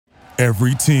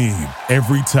Every team,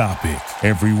 every topic,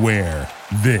 everywhere.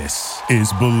 This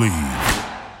is Believe.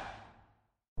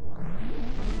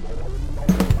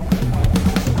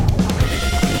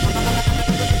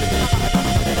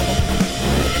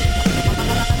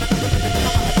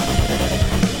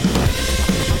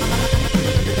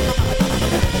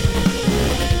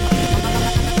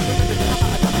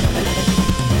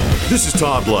 This is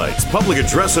Todd Lights, public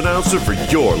address announcer for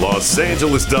your Los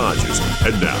Angeles Dodgers.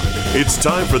 And now, it's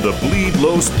time for the Bleed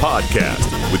Los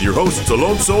podcast with your hosts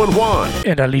Alonso and Juan.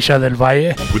 And Alicia del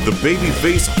Valle. With the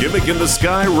babyface gimmick in the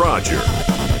sky, Roger.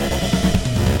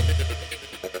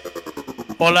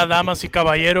 Hola, damas y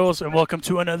caballeros, and welcome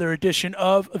to another edition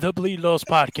of the Bleed Los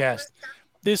podcast.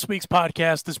 This week's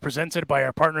podcast is presented by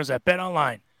our partners at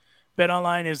BetOnline.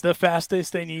 BetOnline is the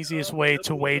fastest and easiest way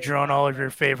to wager on all of your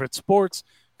favorite sports,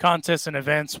 contests, and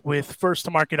events with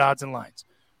first-to-market odds and lines.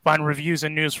 Find reviews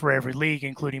and news for every league,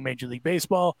 including Major League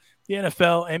Baseball, the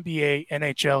NFL, NBA,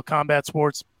 NHL, combat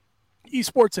sports,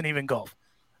 esports, and even golf.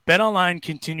 BetOnline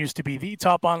continues to be the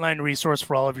top online resource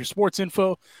for all of your sports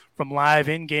info, from live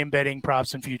in-game betting,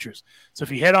 props, and futures. So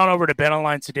if you head on over to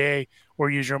BetOnline today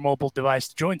or use your mobile device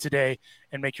to join today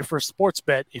and make your first sports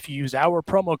bet, if you use our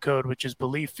promo code, which is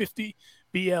BELIEVE50,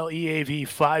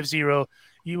 BLEAV50,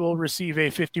 you will receive a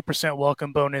 50%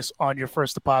 welcome bonus on your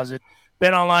first deposit.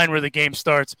 BetOnline, where the game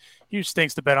starts. Huge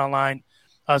thanks to BetOnline.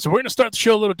 So we're going to start the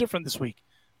show a little different this week.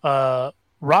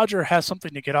 Roger has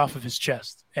something to get off of his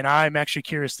chest, and I'm actually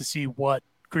curious to see what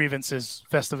grievances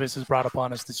Festivus has brought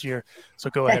upon us this year.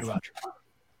 So go ahead, Roger.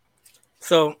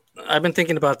 So I've been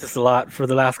thinking about this a lot for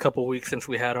the last couple of weeks since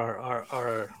we had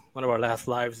our one of our last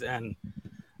lives, and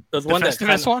there's one that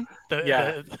Festivus one?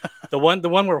 The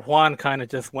one where Juan kind of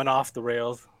just went off the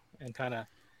rails and kind of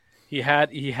he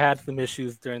had some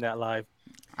issues during that live.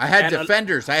 I had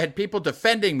defenders. I had people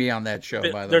defending me on that show, by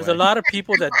the way. There's a lot of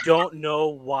people that don't know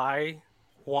why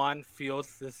Juan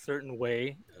feels this certain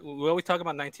way. We always talk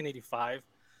about 1985,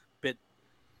 but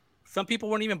some people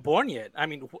weren't even born yet. I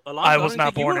mean, I was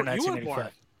not born in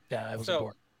 1985. Yeah, I wasn't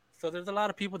born. So there's a lot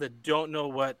of people that don't know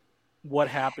what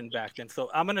happened back then. So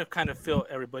I'm going to kind of fill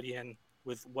everybody in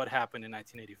with what happened in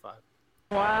 1985.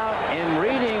 While in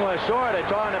reading was sort of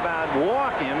talking about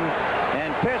walk him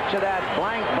and pitch to that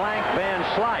blank Van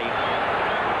Slyke.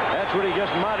 That's what he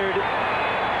just muttered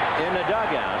in the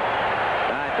dugout.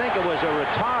 I think it was a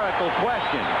rhetorical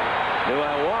question. Do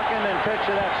I walk him and pitch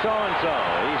to that so-and-so?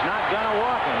 He's not going to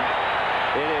walk him.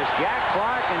 It is Jack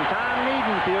Clark and Tom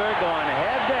Niedenfuer going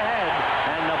head-to-head,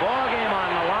 and the ball game on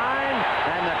the line,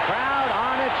 and the crowd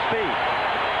on its feet.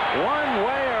 One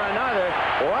way or another,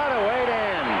 what a way to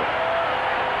end.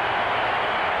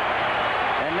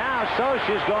 And now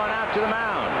Socha's going out to the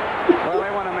mound. Well,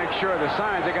 they want to make sure of the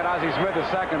signs. They got Ozzie Smith at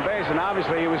second base, and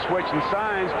obviously he was switching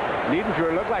signs.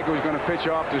 Niedenfuer looked like he was going to pitch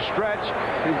off the stretch.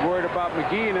 He was worried about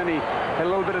McGee, and then he had a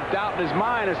little bit of doubt in his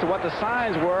mind as to what the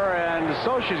signs were, and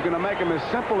Socha's going to make them as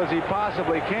simple as he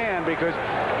possibly can because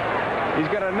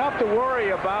he's got enough to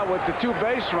worry about with the two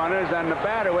base runners and the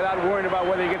batter without worrying about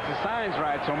whether he gets the signs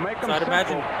right. So make them I'd simple.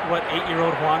 imagine what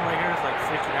 8-year-old Juan right here is like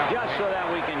freaking out. Just so that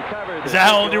we can cover. Is that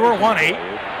how old you were? 1-8?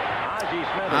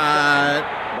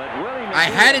 I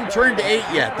hadn't turned 8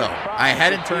 yet, though. I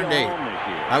hadn't turned 8.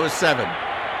 I was 7.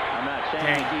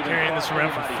 Dang, carrying this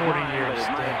around for 40 years.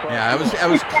 Dang. Yeah, I was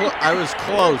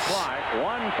close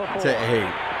to 8.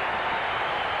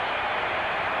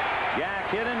 Jack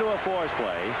hit into a force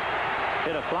play,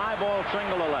 hit a fly ball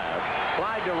single to left,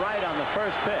 flied to right on the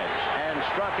first pitch, and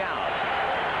struck out.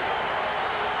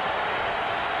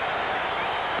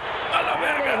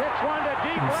 And he hits one to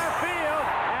deep left field,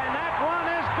 and that one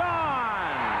is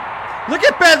gone. Look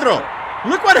at Pedro.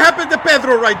 Look what happened to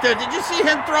Pedro right there. Did you see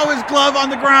him throw his glove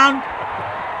on the ground?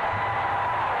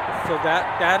 So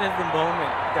that is the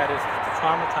moment that is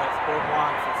traumatized for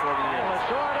Juan for 40 years.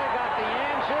 Lasorda got the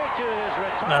answer to his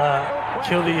rhetorical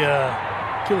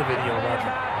Kill the video,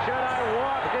 Roger.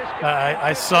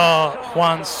 I saw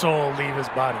Juan's soul leave his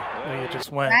body. It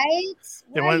just went. Right?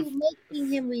 Why are you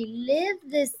making him relive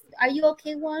this? Are you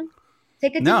okay, Juan?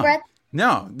 Take a deep breath.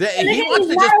 No, he wants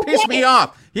to just piss me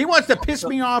off. He wants to piss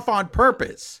me off on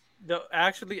purpose. No,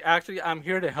 actually, I'm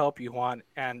here to help you, Juan.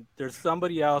 And there's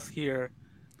somebody else here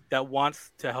that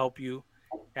wants to help you,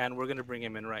 and we're gonna bring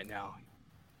him in right now.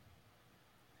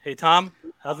 Hey, Tom,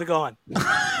 how's it going?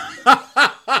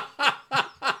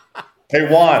 Hey,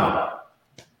 Juan.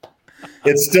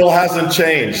 It still hasn't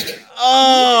changed.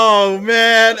 Oh,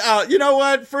 man. You know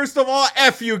what? First of all,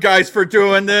 F you guys for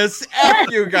doing this. F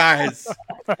you guys.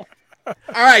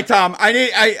 All right, Tom.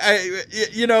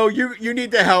 You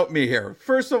need to help me here.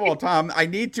 First of all, Tom, I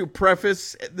need to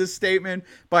preface this statement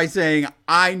by saying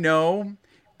I know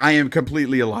I am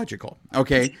completely illogical.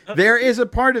 Okay, there is a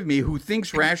part of me who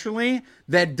thinks rationally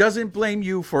that doesn't blame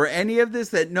you for any of this.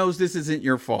 That knows this isn't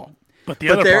your fault. But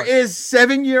there is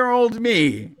 7-year-old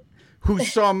me who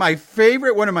saw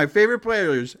one of my favorite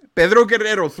players, Pedro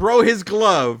Guerrero, throw his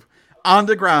glove on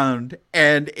the ground,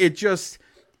 and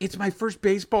it's my first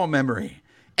baseball memory.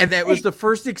 And that was the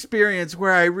first experience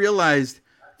where I realized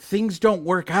things don't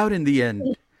work out in the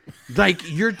end. Like,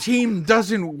 your team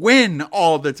doesn't win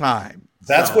all the time.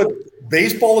 That's what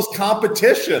baseball is,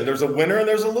 competition. There's a winner and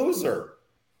there's a loser.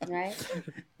 Right.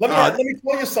 Let me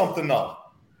tell you something, though.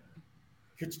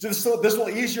 This will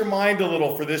ease your mind a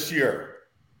little for this year.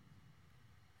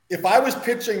 If I was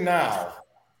pitching now,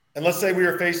 and let's say we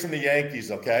were facing the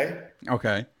Yankees, okay?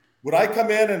 Okay. Would I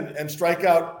come in and strike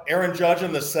out Aaron Judge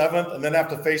in the 7th and then have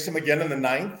to face him again in the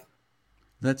 9th?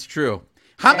 That's true.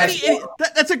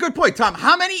 That's a good point, Tom.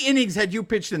 How many innings had you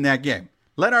pitched in that game?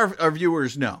 Let our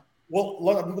viewers know. Well,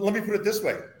 let me put it this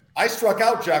way. I struck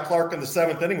out Jack Clark in the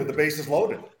 7th inning with the bases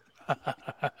loaded.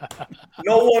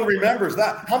 No one remembers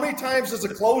that. How many times does a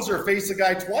closer face a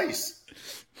guy twice?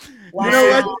 Wow. You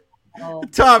know what?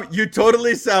 Tom, you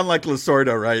totally sound like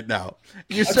Lasorda right now.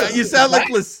 You sound like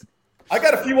I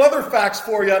got a few other facts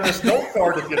for you on this note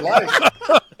card if you'd like.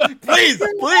 Please.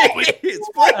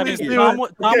 Tom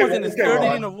was in his third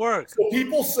inning of work. So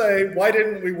people say, why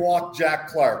didn't we walk Jack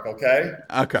Clark, okay?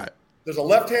 Okay. There's a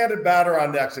left-handed batter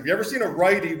on next. Have you ever seen a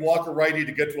righty walk a righty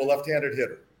to get to a left-handed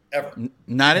hitter? Ever?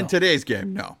 Not in today's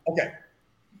game, no. Okay.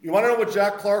 You want to know what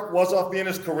Jack Clark was off me in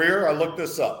his career? I looked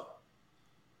this up.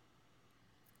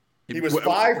 He was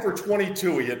 5 for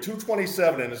 22. He had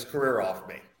 227 in his career off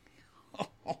me.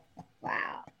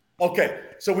 Wow. Okay,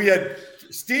 so we had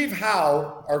Steve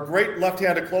Howe, our great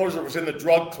left-handed closer, was in the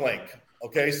drug clink.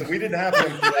 Okay, so we didn't have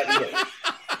him for that either.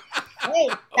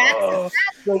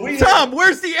 Hey, Tom,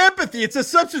 where's the empathy? It's a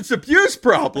substance abuse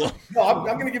problem. No, I'm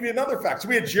going to give you another fact. So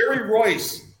we had Jerry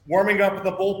Royce warming up in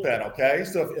the bullpen, okay?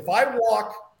 So if I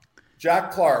walk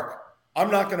Jack Clark,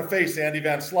 I'm not going to face Andy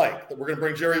Van Slyke. We're going to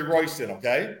bring Jerry Royce in,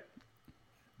 okay?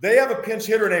 They have a pinch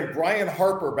hitter named Brian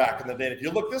Harper back in the day. And if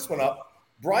you look this one up,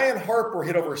 Brian Harper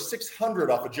hit over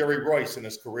 600 off of Jerry Royce in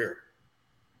his career.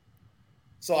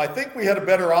 So I think we had a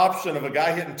better option of a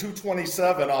guy hitting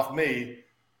 227 off me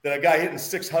than a guy hitting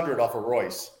 600 off of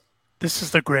Royce. This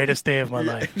is the greatest day of my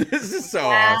life. This is so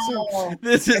awesome.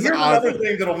 This is here's awesome. Another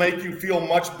thing that'll make you feel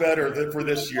much better for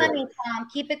this year. Coming, Tom.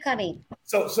 Keep it coming.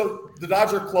 So the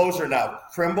Dodger closer now,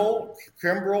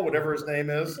 Kimbrel, whatever his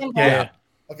name is. Yeah.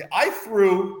 Okay, I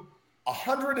threw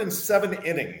 107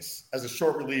 innings as a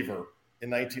short reliever in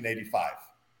 1985.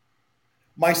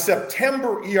 My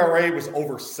September ERA was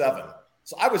over 7.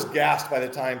 So I was gassed by the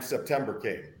time September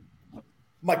came.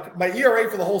 My ERA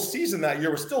for the whole season that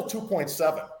year was still 2.7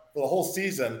 for the whole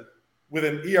season with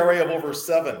an ERA of over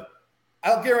 7.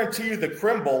 I'll guarantee you that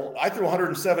Kimbrel, I threw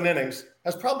 107 innings,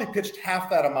 has probably pitched half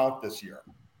that amount this year.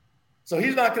 So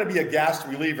he's not going to be a gassed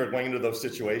reliever going into those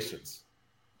situations.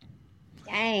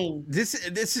 Dang. This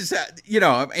is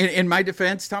in my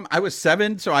defense, Tom, I was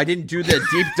 7, so I didn't do the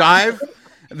deep dive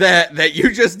that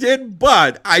you just did,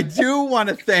 but I do want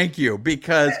to thank you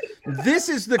because this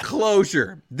is the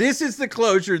closure. This is the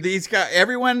closure. These guys,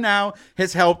 everyone now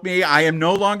has helped me. I am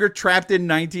no longer trapped in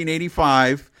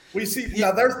 1985. We see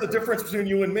now. There's the difference between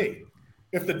you and me.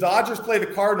 If the Dodgers play the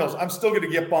Cardinals, I'm still going to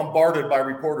get bombarded by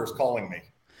reporters calling me.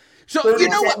 So 30 you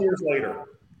know what? years later.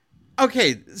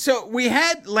 Okay, so we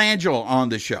had Langell on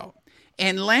the show,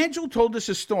 and Langell told us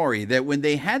a story that when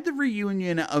they had the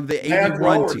reunion of the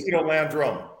 81 team. Tito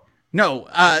Landrum. No,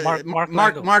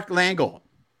 Mark Langell,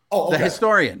 the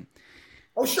historian.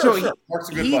 Oh, sure. Mark's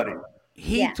a good buddy.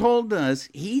 He told us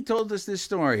this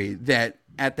story that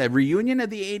at the reunion of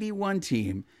the 81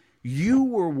 team, you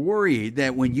were worried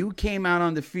that when you came out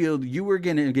on the field, you were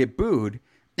going to get booed,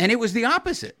 and it was the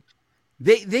opposite.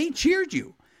 They cheered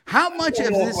you. How much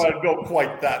of this? I don't go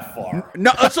quite that far.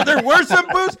 No, so there were some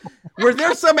boos. Were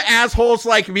there some assholes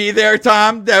like me there,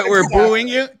 Tom, that were booing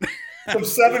you? Some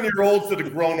 7-year-olds that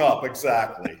have grown up,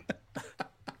 exactly.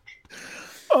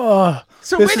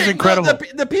 So this is incredible.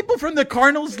 The people from the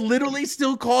Cardinals literally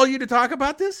still call you to talk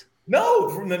about this? No,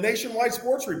 from the nationwide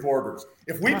sports reporters.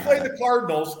 If we play the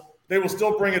Cardinals, they will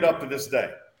still bring it up to this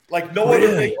day. Like no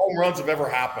other big home runs have ever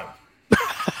happened.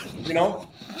 You know?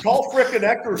 Call frickin'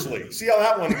 Eckersley. See how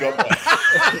that one goes.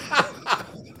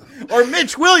 Or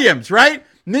Mitch Williams, right?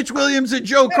 Mitch Williams and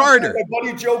Joe Carter. My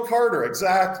buddy Joe Carter,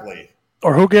 exactly.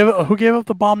 Or who gave up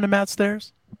the bomb to Matt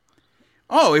Stairs?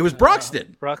 Oh, it was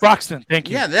Broxton. Broxton, thank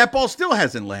you. Yeah, that ball still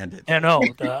hasn't landed. I know.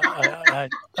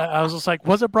 I was just like,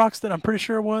 was it Broxton? I'm pretty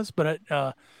sure it was. But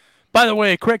by the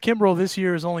way, Craig Kimbrell this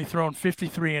year has only thrown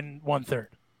 53 1/3.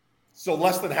 So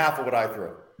less than half of what I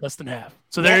threw. Less than half.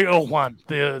 So there you go, Juan.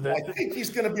 I think he's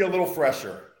going to be a little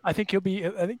fresher. I think he'll be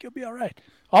all right.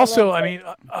 Also, I mean,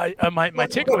 my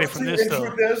takeaway from this though. The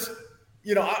truth is,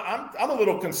 I'm a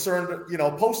little concerned.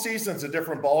 Postseason's a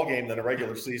different ball game than a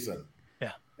regular season.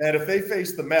 Yeah. And if they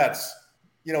face the Mets,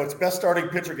 it's best starting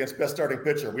pitcher against best starting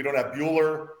pitcher. We don't have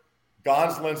Buehler,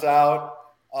 Gonsolin's out.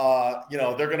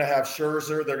 They're going to have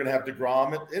Scherzer. They're going to have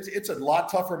DeGrom. It's a lot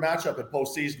tougher matchup in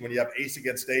postseason when you have ace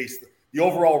against ace. The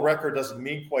overall record doesn't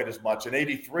mean quite as much. In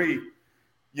 '83,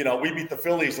 we beat the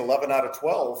Phillies 11 out of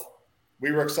 12.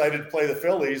 We were excited to play the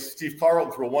Phillies. Steve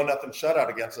Carlton threw a 1-0 shutout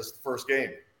against us the first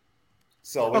game.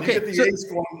 So when you get the ace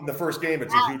going in the first game,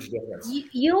 it's a huge difference.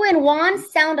 You and Juan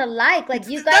sound alike. Like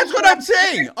you guys. That's what I'm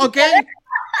saying. Okay.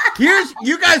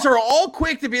 You guys are all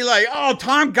quick to be like, oh,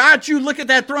 Tom got you. Look at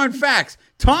that throwing facts.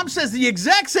 Tom says the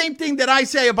exact same thing that I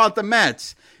say about the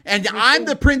Mets. And I'm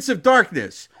the Prince of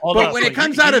Darkness. But when it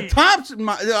comes out of Tom's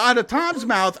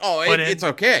mouth, it's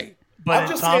okay. But I'm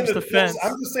just Tom's saying defense,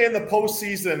 I'm just saying the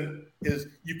postseason is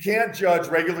you can't judge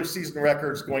regular season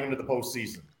records going into the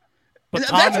postseason. But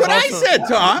that's what I said,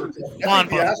 Tom. Juan,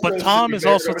 but Tom is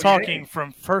also talking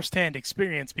from firsthand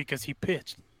experience because he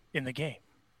pitched in the game.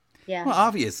 Yeah. Well,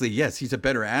 obviously, yes, he's a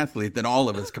better athlete than all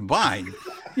of us combined.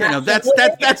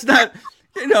 That's not.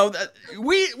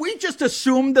 We just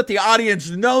assume that the audience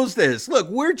knows this. Look,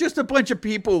 we're just a bunch of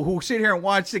people who sit here and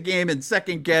watch the game and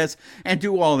second guess and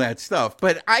do all that stuff.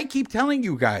 But I keep telling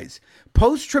you guys,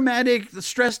 post-traumatic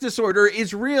stress disorder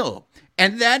is real.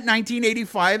 And that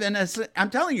 1985, and I'm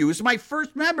telling you, it's my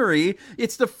first memory.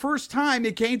 It's the first time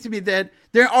it came to me that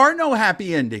there are no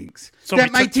happy endings, so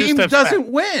that my team doesn't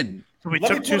win. So we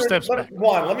took 2 steps back.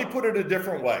 Juan, let me put it a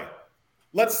different way.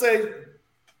 Let's say,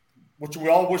 which we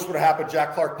all wish would have happened,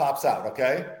 Jack Clark pops out,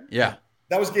 okay? Yeah.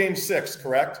 That was game 6,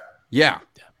 correct? Yeah.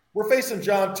 We're facing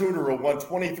John Tudor, who won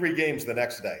 23 games the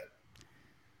next day.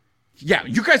 Yeah,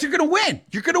 you guys are going to win.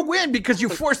 You're going to win because you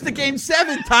forced the game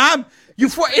 7, Tom.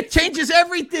 It changes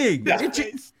everything. Yeah.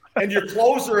 And your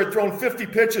closer had thrown 50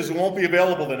 pitches and won't be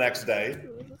available the next day.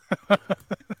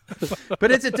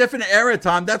 But it's a different era,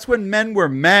 Tom. That's when men were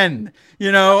men.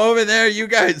 Over there, you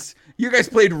guys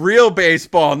played real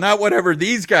baseball, not whatever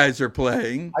these guys are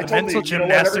playing. I told you,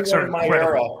 gymnastics everyone in my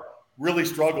era really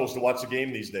struggles to watch the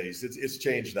game these days. It's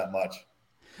changed that much.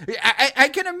 I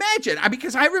can imagine,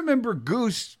 because I remember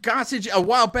Gossage a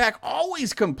while back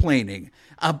always complaining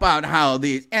about how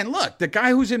and look, the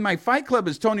guy who's in my fight club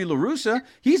is Tony La Russa.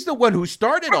 He's the one who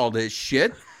started all this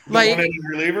shit. The one-inning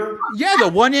reliever? Yeah, the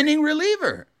one-inning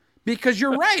reliever. Because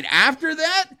you're right. After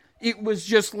that, it was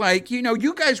just like,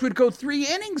 you guys would go 3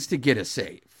 innings to get a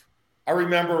save. I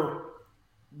remember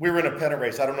we were in a pennant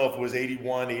race. I don't know if it was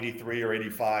 81, 83, or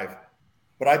 85.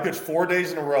 But I pitched 4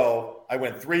 days in a row. I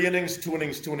went 3 innings, 2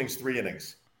 innings, 2 innings, 3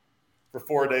 innings for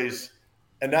 4 days.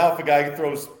 And now if a guy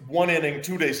throws 1 inning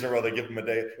 2 days in a row, they give him a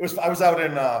day. I was out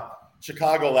in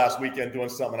Chicago last weekend doing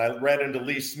something. I ran into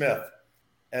Lee Smith.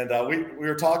 And we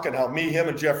were talking how me, him,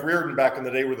 and Jeff Reardon back in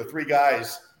the day were the 3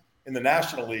 guys in the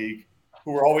National League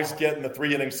who were always getting the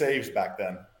 3-inning saves back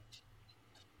then.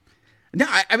 No,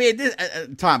 I mean,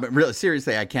 Tom, really,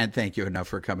 seriously, I can't thank you enough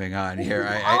for coming on here.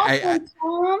 I am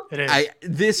for therapy.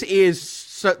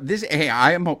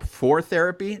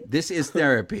 This is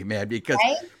therapy, man, because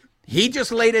he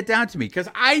just laid it down to me because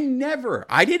I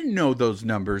didn't know those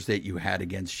numbers that you had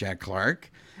against Jack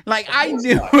Clark. Like I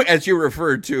knew, as you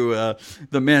referred to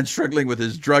the man struggling with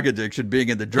his drug addiction being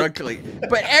in the drug clique,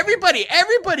 but everybody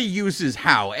uses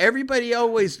how. Everybody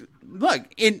always,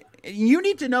 you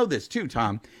need to know this too,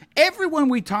 Tom. Everyone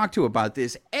we talk to about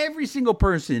this, every single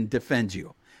person defends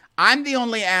you. I'm the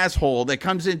only asshole that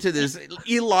comes into this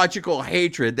illogical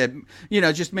hatred that,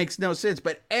 just makes no sense.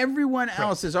 But everyone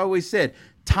else has always said,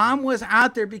 Tom was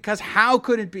out there because how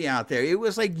could it be out there? It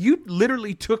was like you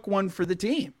literally took one for the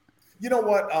team. You know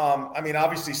what?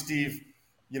 Obviously, Steve,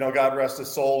 God rest his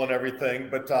soul and everything,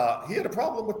 but he had a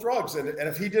problem with drugs. And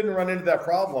if he didn't run into that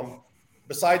problem,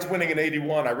 besides winning in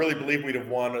 81, I really believe we'd have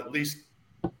won at least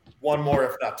 1 more,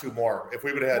 if not 2 more, if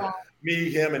we would have had me,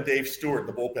 him, and Dave Stewart in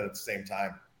the bullpen at the same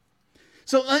time.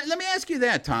 So let me ask you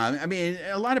that, Tom. I mean,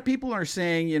 a lot of people are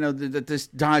saying, that this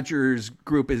Dodgers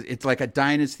group it's like a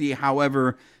dynasty.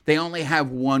 However, they only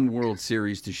have 1 World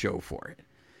Series to show for it.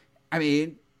 I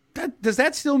mean, does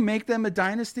that still make them a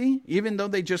dynasty, even though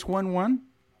they just won 1?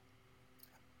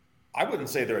 I wouldn't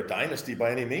say they're a dynasty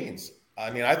by any means.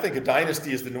 I mean, I think a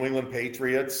dynasty is the New England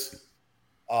Patriots,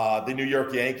 the New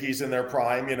York Yankees in their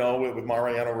prime, with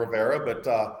Mariano Rivera, but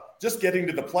just getting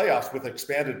to the playoffs with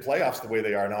expanded playoffs the way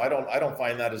they are now, I don't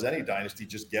find that as any dynasty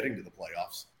just getting to the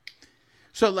playoffs.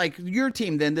 So, like your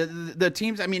team, then the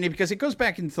teams. I mean, because it goes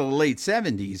back into the late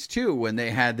 '70s too, when they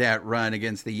had that run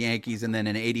against the Yankees, and then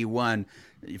in '81,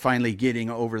 finally getting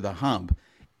over the hump.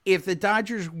 If the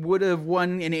Dodgers would have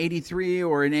won in '83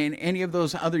 or in any of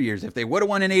those other years, if they would have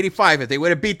won in '85, if they would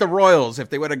have beat the Royals, if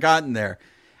they would have gotten there,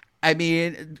 I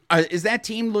mean, is that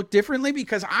team look differently?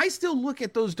 Because I still look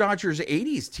at those Dodgers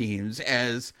 '80s teams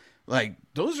as like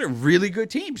those are really good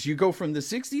teams. You go from the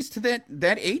 '60s to that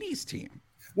 '80s team.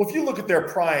 Well, if you look at their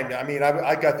prime, I mean,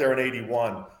 I got there in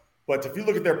 '81, but if you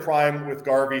look at their prime with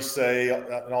Garvey, Say,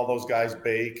 and all those guys,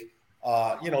 Bake,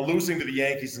 losing to the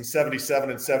Yankees in '77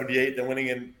 and '78, then winning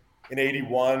in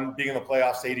 '81, being in the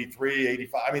playoffs '83,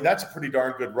 '85. I mean, that's a pretty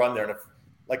darn good run there. And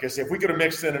like I said, if we could have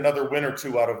mixed in another win or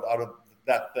two out of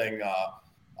that thing,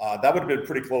 that would have been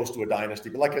pretty close to a dynasty.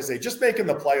 But like I say, just making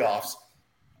the playoffs.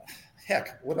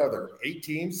 Heck, what are there? 8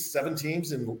 teams, 7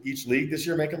 teams in each league this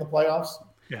year making the playoffs?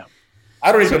 Yeah.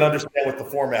 I don't even understand what the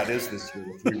format is this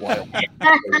year with 3 wild.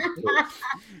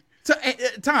 So,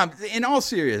 Tom, in all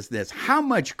seriousness, how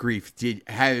much grief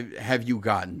have you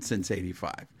gotten since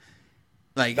 '85?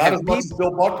 Like, not as much as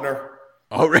Bill Buckner.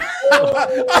 Oh, right.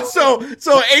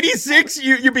 So '86,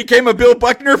 you became a Bill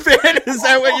Buckner fan? Is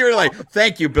that what you were like?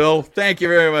 Thank you, Bill. Thank you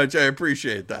very much. I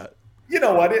appreciate that. You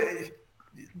know what?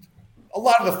 A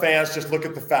lot of the fans just look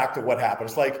at the fact of what happened.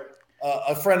 It's like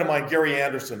a friend of mine, Gary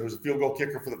Anderson, who's a field goal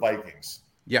kicker for the Vikings.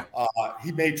 Yeah.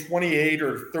 He made 28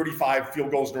 or 35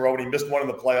 field goals in a row, and he missed one in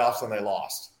the playoffs, and they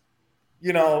lost.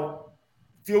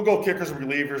 Field goal kickers and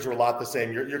relievers are a lot the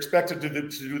same. You're expected to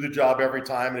do the job every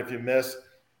time, and if you miss,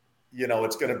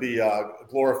 it's going to be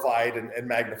glorified and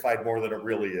magnified more than it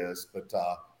really is. But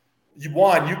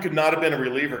Juan, you could not have been a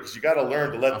reliever because you got to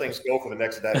learn to let things go for the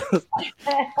next day.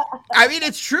 I mean,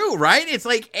 it's true, right? It's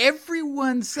like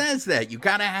everyone says that. You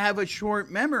got to have a short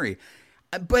memory.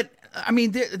 But, I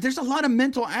mean, there's a lot of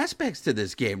mental aspects to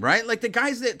this game, right? Like the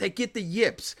guys that get the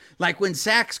yips, like when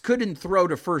Sachs couldn't throw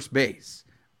to first base,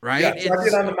 right? Yeah, I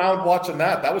get on the mound watching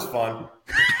that. That was fun.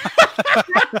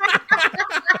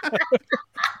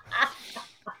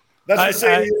 That's the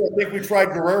same year I think we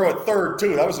tried Guerrero at third,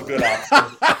 too. That was a good option.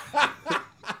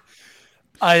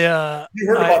 You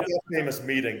heard about that famous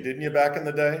meeting, didn't you, back in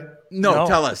the day? No.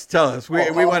 Tell us.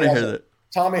 We want to hear that.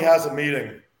 Tommy has a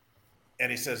meeting,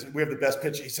 and he says, we have the best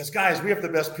pitching. He says, guys, we have the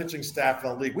best pitching staff in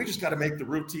the league. We just got to make the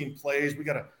routine plays.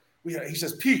 He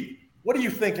says, Pete, what are you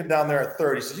thinking down there at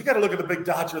third? He says, you got to look at the big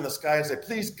Dodger in the sky and say,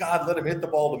 please, God, let him hit the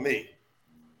ball to me.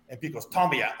 And Pete goes,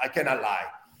 Tommy, I cannot lie.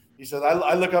 He says,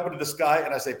 I look up into the sky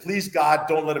and I say, please, God,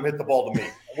 don't let him hit the ball to me.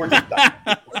 And we're just done.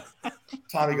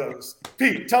 Tommy goes,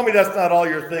 Pete, tell me that's not all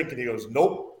you're thinking. He goes,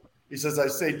 nope. He says, I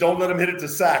say, don't let him hit it to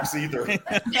Sachs either.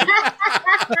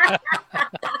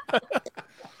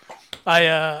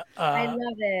 I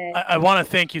love it. I want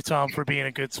to thank you, Tom, for being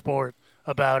a good sport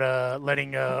about letting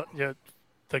the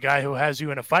guy who has you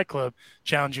in a fight club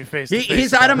challenge you face to face.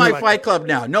 He's out of my fight club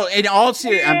now. No, in all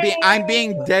seriousness, I'm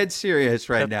being dead serious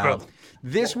right now.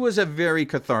 This was a very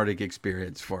cathartic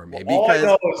experience for me. All I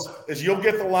know is you'll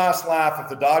get the last laugh. If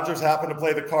the Dodgers happen to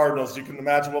play the Cardinals, you can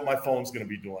imagine what my phone's going to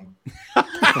be doing.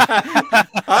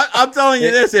 I'm telling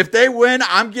you this. If they win,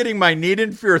 I'm getting my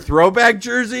Niedenfuer throwback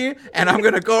jersey, and I'm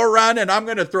going to go around and I'm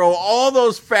going to throw all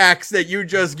those facts that you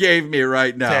just gave me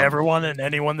right now. To everyone and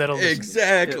anyone that'll listen.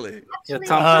 Exactly. Yeah,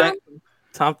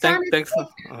 Tom, thanks.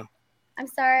 I'm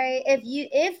sorry.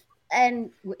 If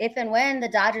and when the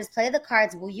Dodgers play the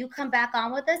Cards, will you come back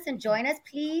on with us and join us,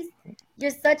 please?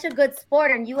 You're such a good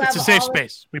sport, and it's a safe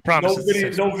space. We promise.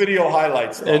 No video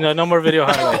highlights. No more video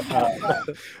highlights.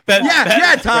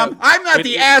 Tom. I'm not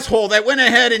the asshole that went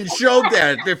ahead and showed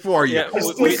that before you. Yeah,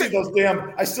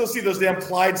 I still see those damn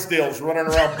Clydesdales running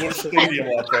around Busch Stadium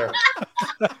out there.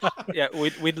 Yeah,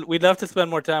 we'd love to spend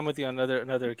more time with you on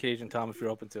another occasion, Tom, if you're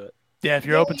open to it. Yeah, if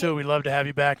you're open to it, we'd love to have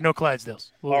you back. No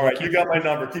Clydesdales. All right, you got my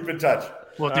number. Keep in touch.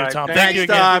 We'll do, Tom. Thanks, Thank you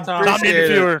again. Tom. Tom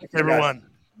Niedenfuer, everyone.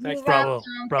 Thanks,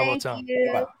 Bravo, Tom.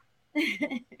 You.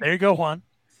 There you go, Juan.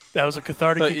 That was a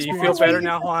cathartic experience. You feel better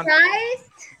now, Juan?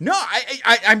 No,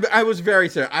 I was very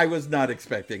sorry. I was not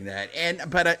expecting that,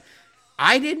 but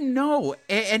I didn't know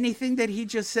anything that he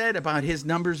just said about his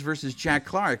numbers versus Jack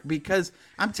Clark, because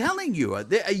I'm telling you,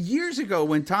 years ago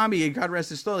when Tommy, God rest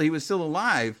his soul, he was still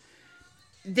alive.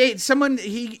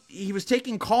 He was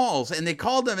taking calls, and they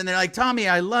called him and they're like, Tommy,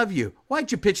 I love you.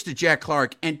 Why'd you pitch to Jack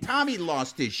Clark? And Tommy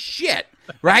lost his shit,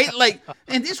 right?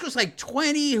 And this was like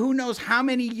 20, who knows how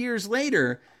many years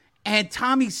later. And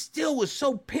Tommy still was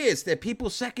so pissed that people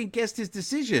second guessed his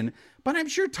decision. But I'm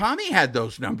sure Tommy had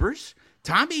those numbers.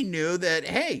 Tommy knew that,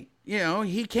 hey,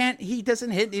 he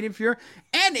doesn't hit Niedenfuer.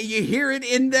 And you hear it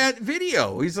in that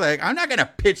video. He's like, I'm not going to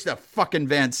pitch the fucking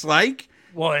Van Slyke.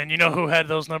 Well, and you know who had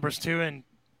those numbers too? And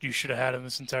you should have had him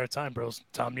this entire time, bros.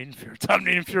 Tom Niedenfuer. Tom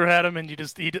Niedenfuer had him, and you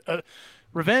just eat.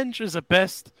 Revenge is the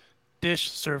best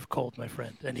dish served cold, my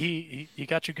friend. And he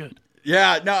got you good.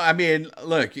 Yeah, no, I mean,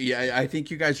 look, I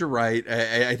think you guys are right.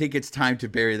 I think it's time to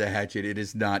bury the hatchet. It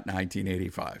is not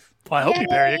 1985. Well, I hope you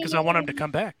bury it because I want him to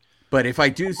come back. But if I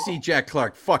do see Jack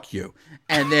Clark, fuck you.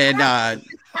 And then and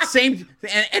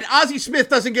Ozzie Smith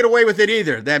doesn't get away with it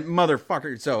either. That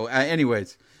motherfucker. So,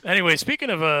 anyways. Anyway,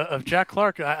 speaking of Jack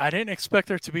Clark, I didn't expect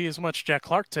there to be as much Jack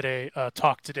Clark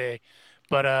talk today.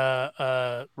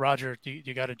 But Roger,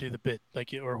 you got to do the bit,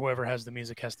 or whoever has the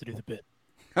music has to do the bit.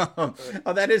 Oh,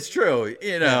 that is true.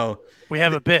 We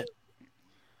have a bit.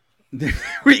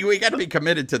 we got to be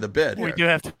committed to the bit. We do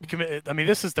have to be committed. I mean,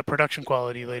 this is the production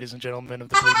quality, ladies and gentlemen, of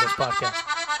the Bleed Lost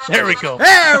podcast. There we go.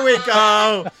 There we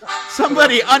go.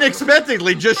 Somebody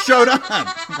unexpectedly just showed on.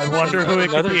 I wonder who it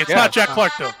could be. It's not Jack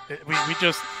Clark, though. We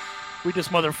just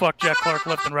motherfucked Jack Clark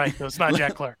left and right. So it's not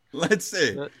Jack Clark. Let's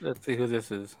see. Let's see who this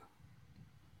is.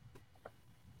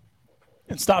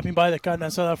 And stopping by the carne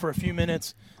asada for a few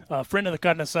minutes. Friend of the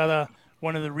carne asada,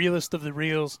 one of the realest of the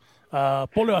reals,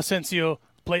 Polo Ascencio,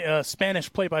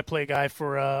 Spanish play-by-play guy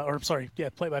for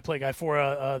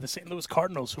the St. Louis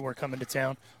Cardinals who are coming to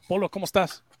town. Polo, ¿cómo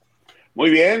estás?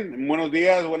 Muy bien. Buenos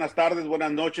días, buenas tardes,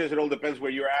 buenas noches. It all depends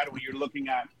where you're at, what you're looking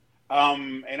at.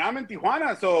 And I'm in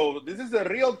Tijuana, so this is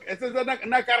esta es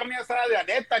una carne asada de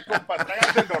aneta, compas.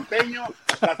 Tráiganse el norteño,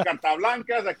 las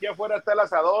cartablancas, aquí afuera está el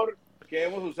asador que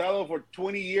hemos usado for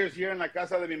 20 years here en la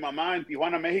casa de mi mamá in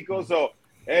Tijuana, Mexico. So,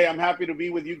 hey, I'm happy to be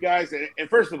with you guys. And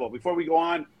first of all, before we go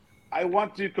on, I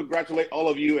want to congratulate all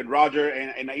of you and Roger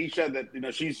and Aisha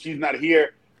that, she's not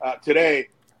here today.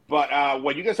 But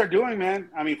what you guys are doing, man,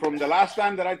 I mean, from the last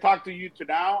time that I talked to you to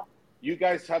now, you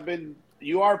guys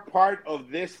you are part of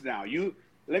this now.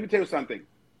 Let me tell you something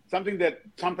that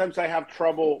sometimes I have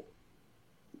trouble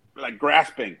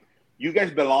grasping. You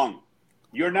guys belong.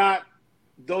 You're not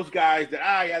those guys that,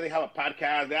 they have a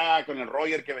podcast, con el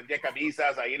Roger que vendía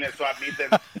camisas ahí en el swap meet,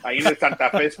 ahí en el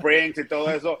Santa Fe Springs y todo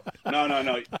eso. No.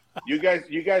 You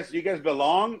guys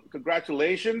belong.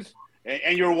 Congratulations.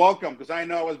 And you're welcome, because I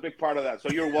know I was a big part of that.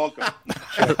 So you're welcome.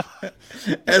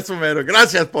 Eso mero.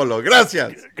 Gracias, Polo.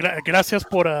 Gracias. Gracias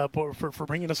for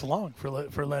bringing us along,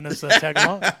 for letting us tag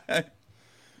along. That's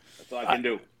all I can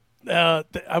do.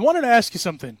 I wanted to ask you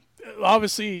something.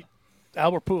 Obviously,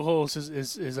 Albert Pujols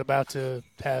is about to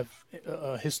have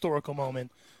a historical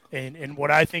moment in what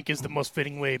I think is the most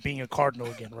fitting way of being a Cardinal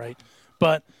again, right?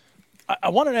 But I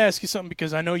wanted to ask you something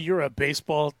because I know you're a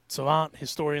baseball savant,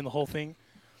 historian, the whole thing.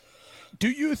 Do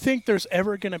you think there's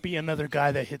ever going to be another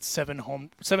guy that hits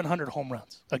 700 home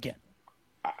runs again?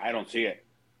 I don't see it.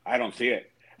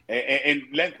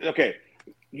 Okay,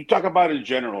 you talk about it in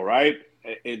general, right?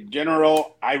 In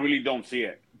general, I really don't see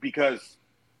it because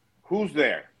who's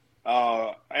there?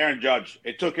 Aaron Judge.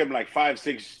 It took him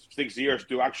 5-6 years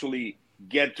to actually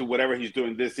get to whatever he's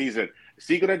doing this season. Is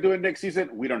he going to do it next season?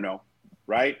 We don't know,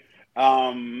 right?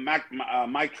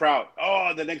 Mike Trout.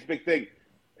 Oh, the next big thing.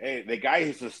 Hey, the guy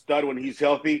is a stud when he's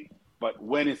healthy, but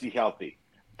when is he healthy?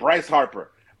 Bryce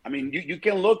Harper. I mean, you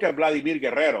can look at Vladimir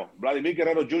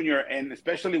Guerrero Jr., and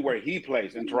especially where he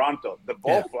plays in Toronto. The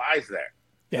ball flies there.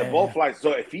 The ball flies.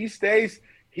 So if he stays,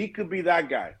 he could be that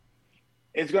guy.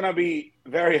 It's going to be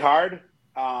very hard.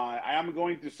 I am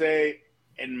going to say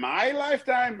in my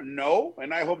lifetime, no,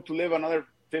 and I hope to live another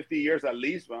 50 years at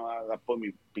least. Well, that put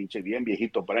me pinche bien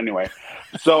viejito, but anyway.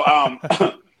 So, I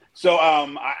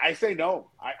say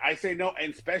no. I say no,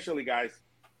 and especially, guys,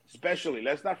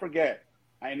 let's not forget.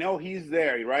 I know he's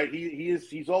there, right?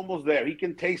 He's almost there. He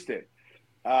can taste it.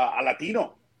 A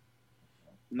Latino,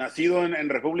 nacido en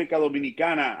República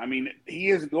Dominicana. I mean, he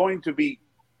is going to be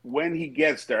when he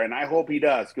gets there, and I hope he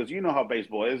does, because you know how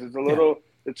baseball is. It's a little,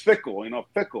 it's fickle,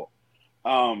 fickle.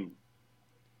 A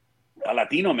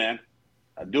Latino, man,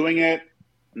 doing it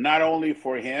not only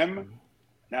for him,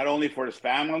 not only for his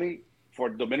family, for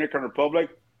Dominican Republic,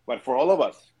 but for all of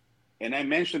us. And I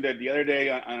mentioned it the other day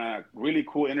on a really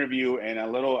cool interview and a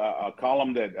little a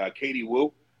column that Katie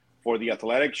Wu for The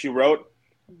Athletic, she wrote.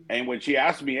 And when she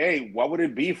asked me, hey, what would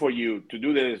it be for you to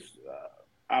do this?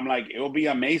 I'm like, it will be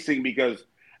amazing because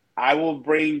I will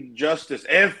bring justice,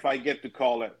 if I get to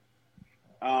call it.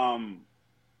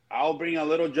 I'll bring a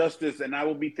little justice, and I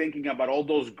will be thinking about all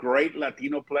those great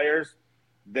Latino players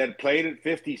that played it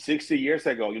 50, 60 years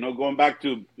ago. Going back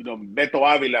to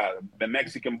Beto Avila, the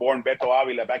Mexican-born Beto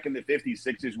Avila, back in the 50s,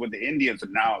 60s with the Indians,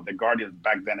 and now the Guardians.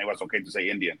 Back then, it was okay to say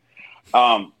Indian.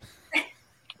 To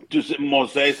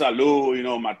Moisés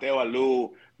Alou, Mateo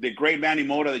Alou, the great Manny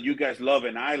Mota that you guys love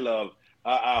and I love.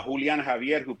 Julian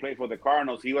Javier, who played for the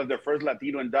Cardinals. He was the first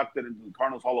Latino inducted into the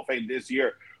Cardinals Hall of Fame this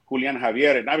year, Julian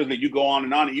Javier. And obviously, you go on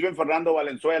and on. Even Fernando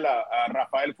Valenzuela,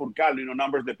 Rafael Furcal,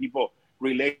 numbers that people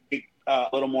relate a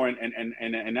little more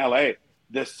in L.A.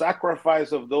 The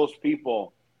sacrifice of those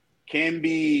people can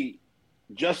be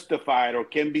justified or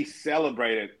can be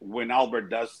celebrated when Albert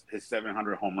does his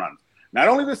 700 home runs. Not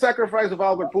only the sacrifice of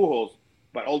Albert Pujols,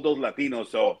 but all those Latinos.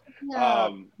 So,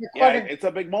 it's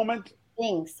a big moment.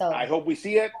 I hope we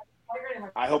see it.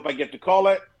 I hope I get to call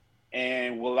it.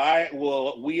 And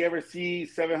will we ever see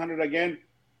 700 again?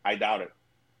 I doubt it.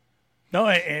 No,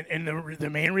 and the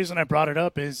main reason I brought it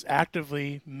up is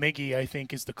actively Miggy, I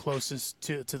think, is the closest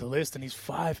to the list, and he's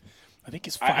 5. I think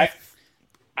he's 5.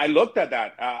 I looked at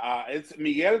that. It's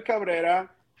Miguel Cabrera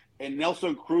and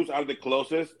Nelson Cruz are the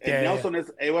closest. And Nelson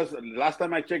it was last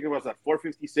time I checked, it was at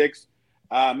 456.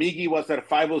 Miggy was at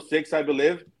 506, I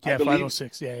believe. Yeah,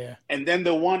 506, yeah. And then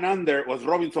the one under was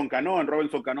Robinson Cano, and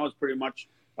Robinson Cano is pretty much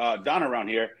done around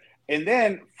here. And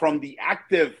then from the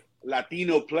active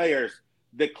Latino players,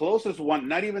 the closest one,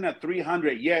 not even at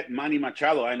 300 yet, Manny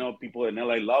Machado. I know people in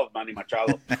LA love Manny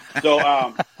Machado.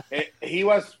 So he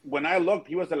was, when I looked,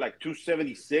 he was at like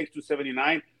 276,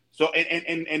 279. So,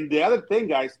 and the other thing,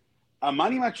 guys,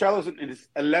 Manny Machado is in his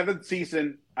 11th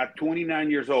season at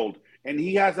 29 years old. And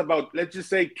he has about, let's just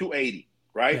say, 280,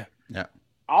 right? Yeah.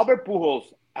 Albert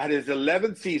Pujols, at his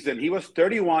 11th season, he was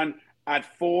 31 at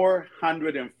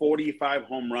 445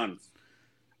 home runs.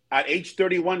 At age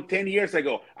 31, 10 years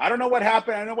ago. I don't know what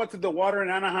happened. I know what's in the water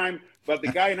in Anaheim, but the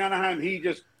guy in Anaheim, he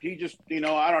just,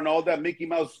 I don't know, that Mickey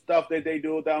Mouse stuff that they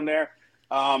do down there.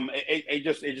 It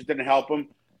just didn't help him.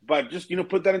 But just,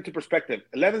 put that into perspective.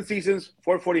 11 seasons,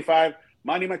 445.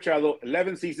 Manny Machado,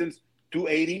 11 seasons,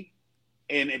 280.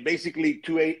 And basically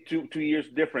 2 years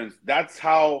difference. That's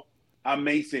how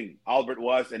amazing Albert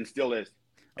was and still is.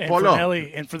 And for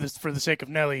Nelly, and for the sake of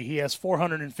Nelly, he has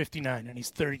 459 and he's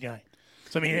 39.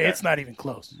 So I mean, it's not even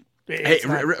close.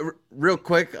 Real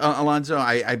quick, Alonso,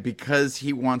 I because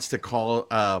he wants to call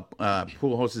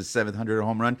Pujols' 700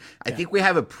 home run. I think we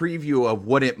have a preview of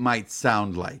what it might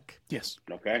sound like. Yes.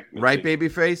 Okay. Right,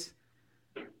 babyface?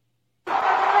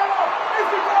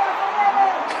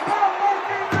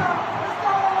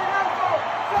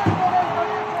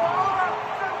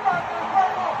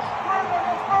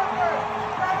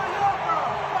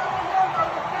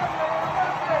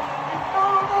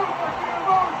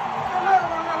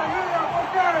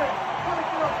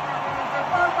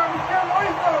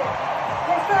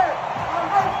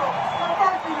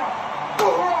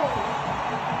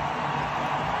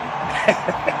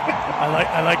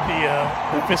 I like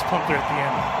the fist pump there at the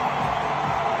end.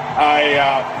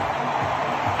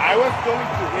 I was going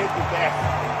to hit the desk.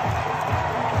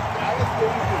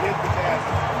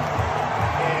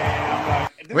 And I'm like,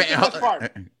 this is the best part.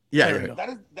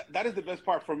 That is the best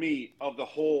part for me of the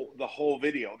whole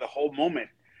video, the whole moment.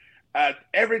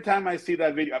 Every time I see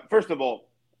that video, first of all,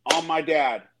 on my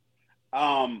dad,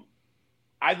 I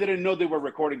didn't know they were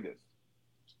recording this.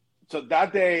 So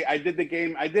that day I did the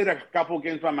game. I did a couple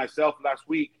games by myself last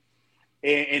week,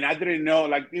 and I didn't know,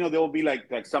 there will be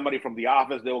like somebody from the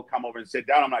office. They will come over and sit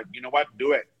down. I'm like, you know what?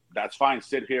 Do it. That's fine.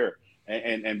 Sit here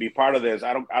and be part of this.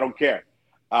 I don't care.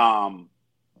 And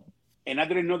I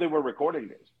didn't know they were recording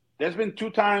this. There's been 2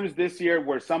 times this year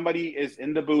where somebody is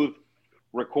in the booth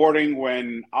recording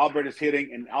when Albert is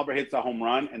hitting and Albert hits a home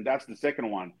run, and that's the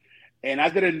second one. And I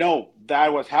didn't know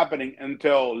that was happening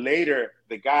until later.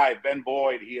 The guy, Ben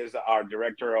Boyd, he is our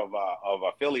director of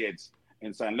affiliates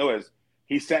in St. Louis.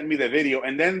 He sent me the video.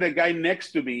 And then the guy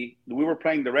next to me, we were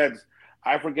playing the Reds.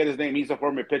 I forget his name. He's a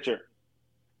former pitcher.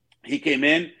 He came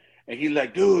in, and he's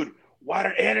like, dude, what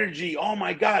an energy. Oh,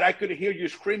 my God, I could hear you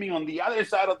screaming on the other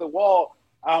side of the wall.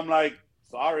 I'm like,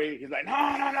 sorry. He's like,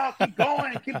 no, keep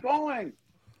going, keep going.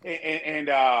 And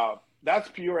that's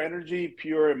pure energy,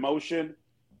 pure emotion,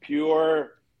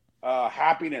 pure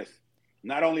happiness.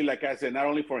 Not only, like I said, not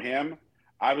only for him,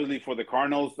 obviously for the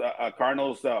Cardinals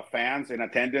fans in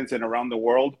attendance and around the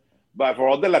world, but for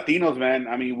all the Latinos, man.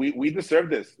 I mean, we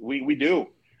deserve this. We do.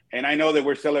 And I know that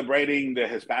we're celebrating the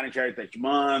Hispanic Heritage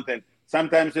Month, and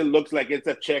sometimes it looks like it's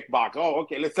a checkbox. Oh,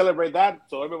 okay, let's celebrate that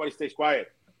so everybody stays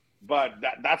quiet. But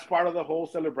that's part of the whole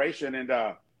celebration. And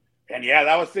yeah,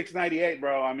 that was 698,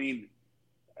 bro. I mean,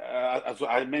 as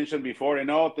I mentioned before,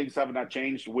 things have not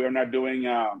changed. We're not doing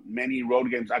many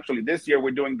road games. Actually, this year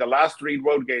we're doing the last 3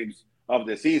 road games of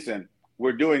the season.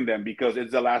 We're doing them because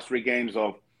it's the last 3 games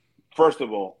of, first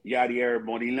of all, Yadier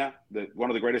Molina, one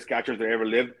of the greatest catchers that ever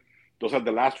lived. Those are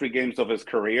the last 3 games of his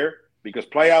career because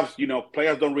playoffs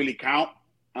don't really count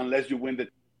unless you win the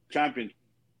championship.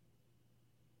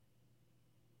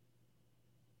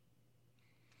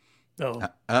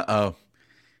 Uh-oh.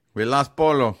 We lost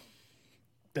Polo.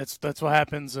 That's what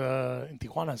happens in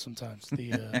Tijuana sometimes. Sorry,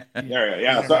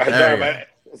 man.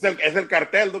 It's el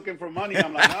cartel looking for money.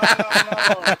 I'm like,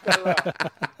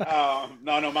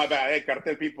 no, my bad. Hey,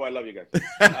 cartel people, I love you guys.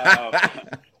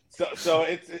 So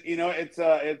it's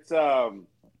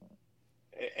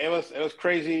it was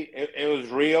crazy. It was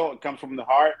real. It comes from the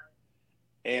heart.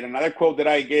 And another quote that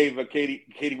I gave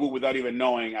Katie Wu without even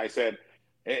knowing, I said,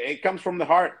 it comes from the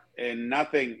heart, and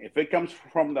nothing. If it comes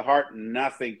from the heart,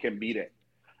 nothing can beat it.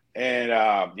 And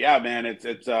man, it's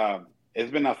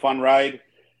been a fun ride.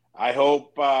 I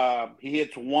hope he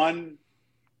hits 1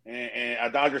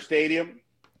 at Dodger Stadium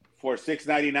for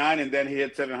 $699, and then he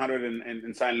hits 700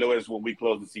 in St. Louis when we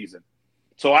close the season.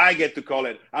 So I get to call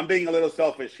it. I'm being a little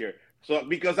selfish here, so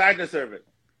because I deserve it.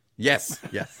 Yes.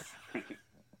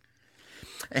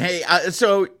 Hey,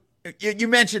 so you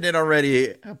mentioned it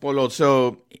already, Polo.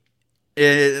 So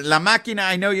La Máquina,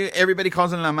 I know everybody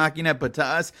calls him La Máquina, but to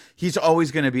us, he's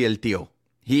always going to be El Tío.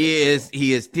 He is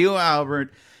Tío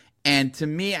Albert. And to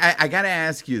me, I got to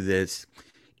ask you this.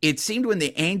 It seemed when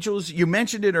the Angels, you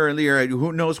mentioned it earlier,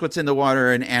 who knows what's in the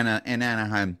water in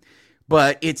Anaheim,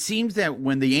 but it seems that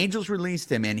when the Angels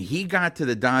released him and he got to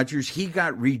the Dodgers, he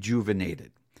got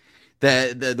rejuvenated.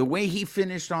 The way he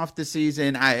finished off the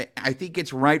season, I think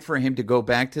it's right for him to go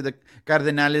back to the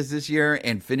Cardinals this year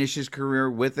and finish his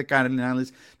career with the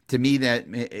Cardinals. To me, that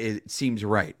it seems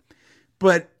right.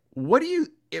 But what do you,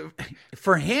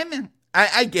 for him,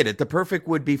 I get it. The perfect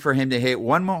would be for him to hit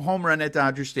 1 more home run at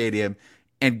Dodger Stadium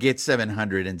and get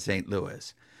 700 in St.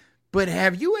 Louis. But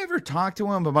have you ever talked to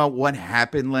him about what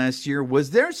happened last year?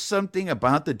 Was there something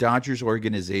about the Dodgers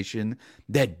organization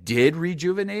that did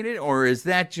rejuvenate it? Or is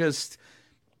that just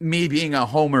me being a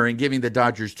homer and giving the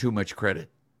Dodgers too much credit?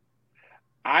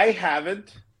 I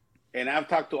haven't, and I've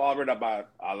talked to Albert about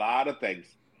a lot of things.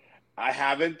 I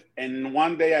haven't, and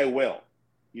one day I will.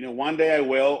 One day I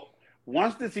will.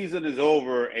 Once the season is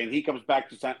over and he comes back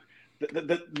to San,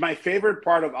 my favorite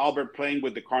part of Albert playing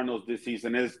with the Cardinals this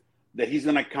season is that he's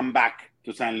going to come back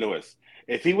to St. Louis.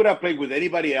 If he would have played with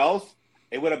anybody else,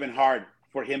 it would have been hard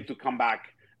for him to come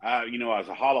back, as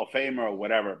a Hall of Famer or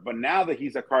whatever. But now that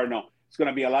he's a Cardinal, it's going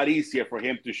to be a lot easier for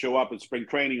him to show up in spring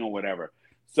training or whatever.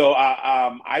 So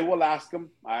I will ask him.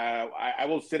 I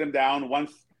will sit him down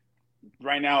once.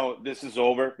 Right now, this is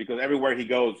over because everywhere he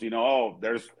goes,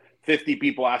 there's 50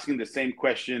 people asking the same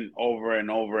question over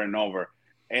and over and over.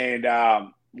 And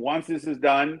once this is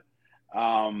done,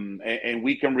 and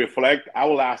we can reflect, I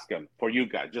will ask him for you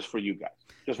guys, just for you guys.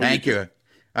 Thank you.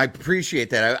 I appreciate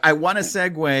that. I want to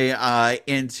segue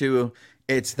into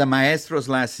it's the Maestro's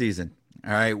last season.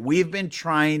 All right. We've been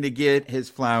trying to get his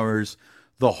flowers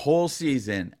the whole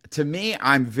season. To me,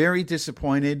 I'm very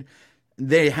disappointed.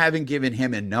 They haven't given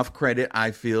him enough credit,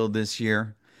 I feel, this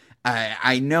year.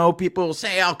 I know people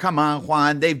say, oh, come on,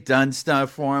 Juan, they've done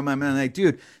stuff for him. I'm like,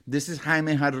 dude, this is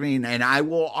Jaime Jarrín, and I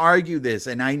will argue this,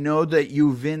 and I know that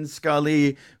you Vin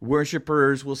Scully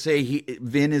worshipers will say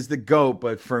Vin is the GOAT,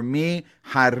 but for me,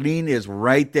 Jarrín is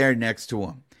right there next to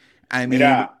him. I mean...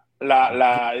 and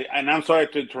I'm sorry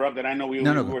to interrupt, and I know we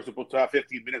were supposed to have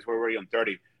 15 minutes, we're already on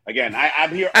 30. Again,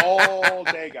 I'm here all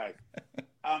day, guys.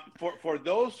 For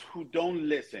those who don't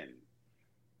listen,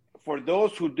 for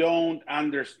those who don't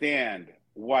understand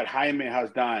what Jaime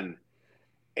has done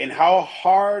and how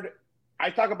hard I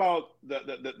talk about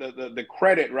the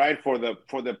credit, right, for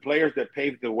the players that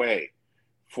paved the way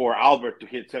for Albert to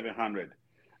hit 700.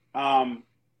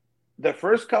 The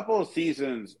first couple of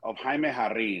seasons of Jaime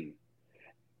Jarrín,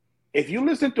 if you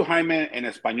listen to Jaime in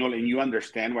Espanol and you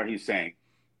understand what he's saying,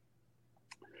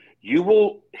 you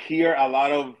will hear a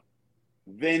lot of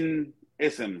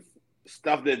Vin-isms,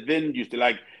 stuff that Vin used to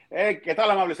like. ¿Qué tal,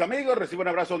 amables amigos? Recibo un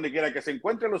abrazo donde quiera que se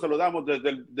encuentren. Los saludamos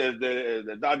desde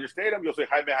Dodger Stadium. Yo soy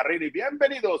Jaime Jarrín y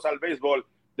bienvenidos al béisbol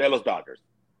de los Dodgers.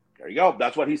 There you go.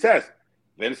 That's what he says.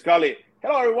 Vin Scully.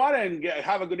 Hello, everyone, and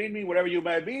have a good evening, wherever you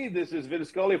may be. This is Vin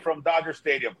Scully from Dodger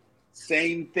Stadium.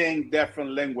 Same thing,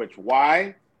 different language.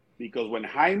 Why? Because when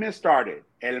Jaime started,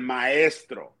 El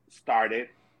Maestro started,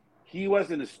 he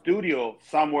was in a studio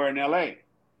somewhere in L.A.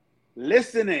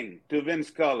 listening to Vin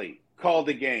Scully call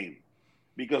the game.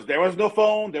 Because there was no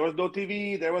phone, there was no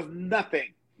TV, there was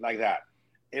nothing like that.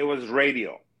 It was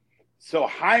radio. So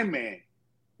Jaime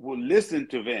will listen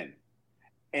to Vin.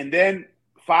 And then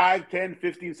 5, 10,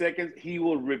 15 seconds, he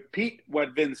will repeat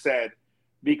what Vin said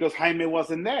because Jaime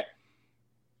wasn't there.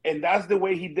 And that's the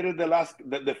way he did it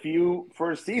the few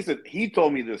first season. He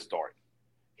told me this story.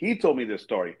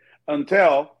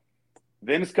 Until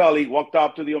Vin Scully walked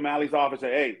up to the O'Malley's office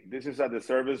and said, hey, this is a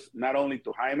disservice not only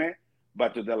to Jaime,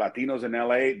 but to the Latinos in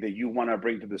LA that you want to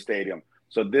bring to the stadium.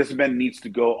 So this man needs to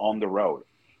go on the road.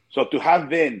 So to have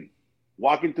Vin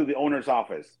walk into the owner's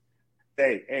office,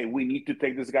 say, hey, we need to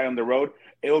take this guy on the road,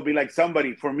 it would be like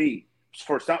somebody,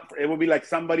 it would be like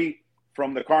somebody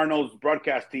from the Cardinals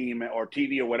broadcast team or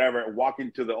TV or whatever walk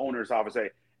into the owner's office and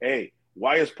say, hey,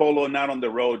 why is Polo not on the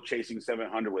road chasing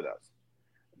 700 with us?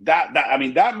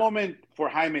 That moment for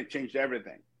Jaime changed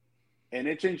everything. And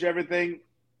it changed everything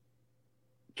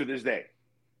to this day.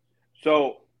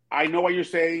 So I know what you're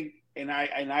saying, and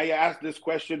I asked this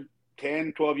question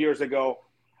 10, 12 years ago.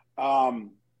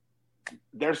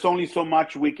 There's only so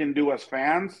much we can do as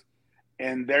fans,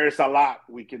 and there's a lot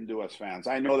we can do as fans.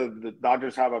 I know that the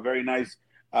Dodgers have a very nice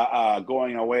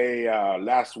going away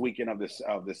last weekend of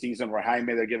the season where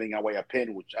Jaime, they're giving away a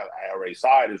pin, which I already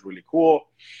saw. It is really cool.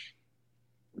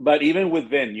 But even with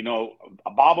Vin,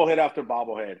 a bobblehead after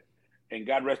bobblehead, and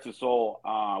God rest his soul,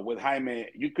 with Jaime,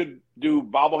 you could do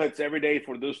bobbleheads every day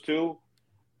for those two,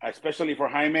 especially for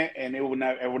Jaime, and it will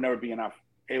never be enough.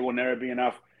 It will never be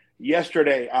enough.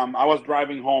 Yesterday, I was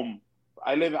driving home.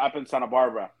 I live up in Santa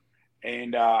Barbara,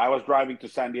 and I was driving to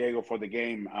San Diego for the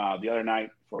game the other night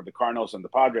for the Cardinals and the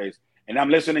Padres, and I'm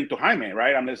listening to Jaime,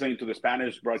 right? I'm listening to the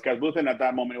Spanish broadcast booth, and at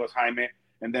that moment it was Jaime,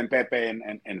 and then Pepe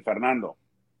and Fernando.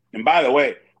 And by the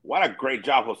way, what a great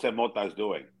job Jose Mota is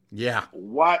doing. Yeah.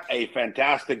 What a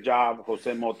fantastic job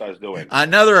Jose Mota is doing.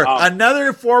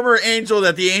 Another former Angel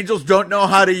that the Angels don't know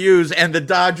how to use, and the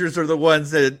Dodgers are the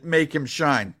ones that make him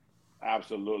shine.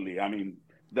 Absolutely. I mean,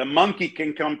 the monkey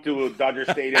can come to Dodger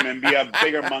Stadium and be a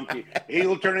bigger monkey.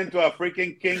 He'll turn into a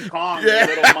freaking King Kong, a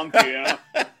little monkey,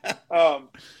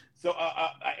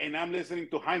 and I'm listening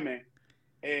to Jaime,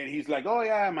 and he's like, oh,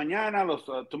 yeah,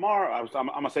 mañana, tomorrow. I'm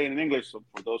going to say it in English so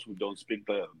for those who don't speak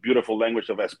the beautiful language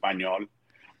of Espanol.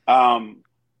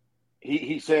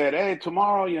 He said, hey,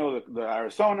 tomorrow, the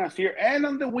Arizona's here. And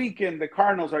on the weekend, the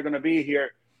Cardinals are going to be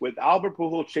here with Albert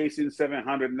Pujols chasing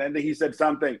 700. And then he said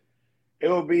something. It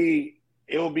will be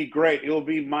great. It will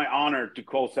be my honor to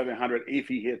call 700 if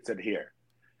he hits it here.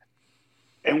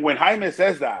 And when Jaime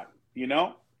says that,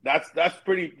 that's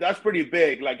pretty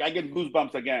big. Like, I get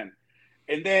goosebumps again.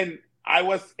 And then I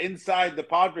was inside the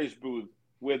Padres booth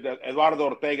with Eduardo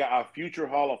Ortega, a future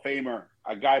Hall of Famer,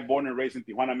 a guy born and raised in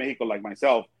Tijuana, Mexico, like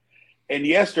myself. And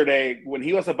yesterday, when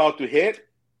he was about to hit,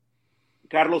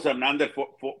 Carlos Hernandez,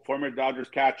 former Dodgers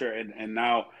catcher and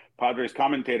now Padres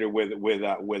commentator with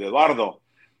Eduardo,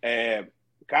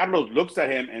 Carlos looks at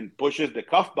him and pushes the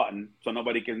cuff button so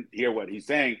nobody can hear what he's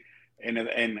saying.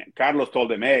 And Carlos told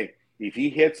him, hey, if he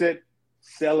hits it,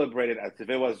 celebrate it as if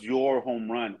it was your home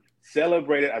run.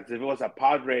 Celebrate it as if it was a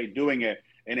Padre doing it.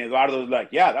 And Eduardo's like,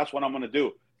 yeah, that's what I'm going to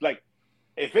do. Like,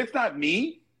 if it's not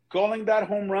me calling that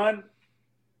home run,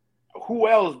 who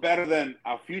else better than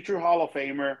a future Hall of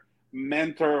Famer,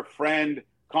 mentor, friend,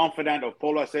 confidant of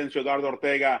Polo, Ascencio, Eduardo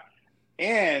Ortega,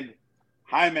 and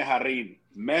Jaime Jarrín,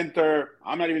 mentor.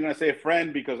 I'm not even going to say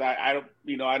friend because I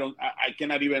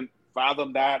cannot even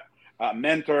fathom that.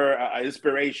 Mentor,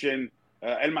 inspiration,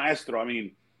 El Maestro. I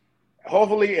mean,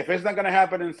 hopefully, if it's not going to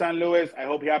happen in San Luis, I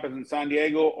hope it happens in San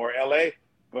Diego or LA,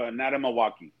 but not in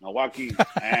Milwaukee. Milwaukee,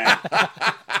 and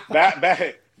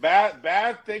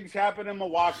bad things happen in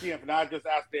Milwaukee. If not, just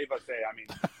ask Dave Assay. I mean,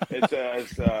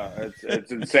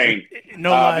 it's insane.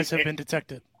 No lies have been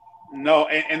detected. No,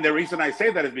 and the reason I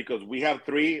say that is because we have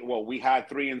three. Well, we had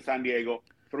 3 in San Diego,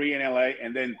 3 in LA,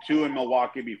 and then 2 in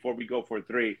Milwaukee before we go for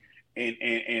 3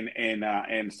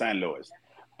 in San Luis.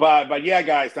 But yeah,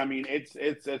 guys, I mean,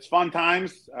 it's fun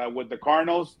times with the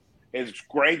Cardinals. It's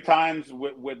great times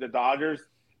with the Dodgers.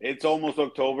 It's almost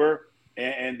October,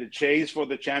 and the chase for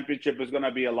the championship is going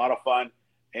to be a lot of fun.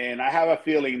 And I have a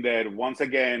feeling that once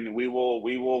again we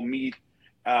will meet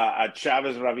at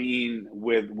Chavez Ravine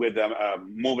with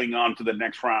moving on to the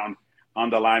next round on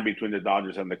the line between the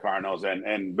Dodgers and the Cardinals.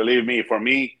 And believe me, for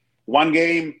me, one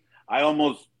game, I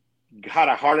almost had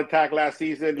a heart attack last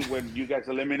season when you guys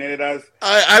eliminated us.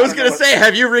 I was going to say,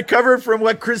 have you recovered from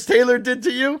what Chris Taylor did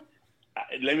to you?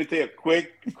 Let me tell you a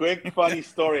quick funny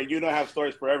story. You know, I have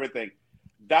stories for everything.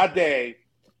 That day,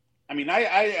 I mean,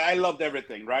 I loved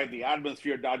everything, right? The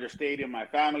atmosphere, Dodger Stadium, my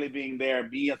family being there,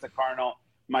 me as a Cardinal.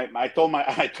 I told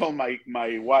my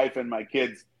wife and my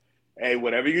kids, hey,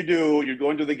 whatever you do, you're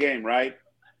going to the game, right?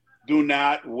 Do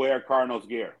not wear Cardinals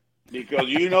gear.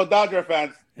 Because Dodger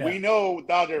fans, we know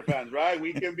Dodger fans, right?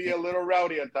 We can be a little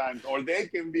rowdy at times, or they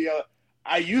can be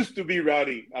I used to be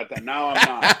rowdy at that. Now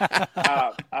I'm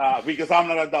not, because I'm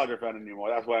not a Dodger fan anymore.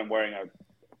 That's why I'm wearing a.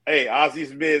 Hey, Ozzie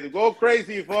Smith, go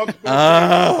crazy, folks.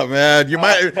 Oh man, you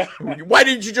might. Why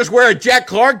didn't you just wear a Jack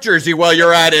Clark jersey while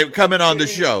you're at it, coming on the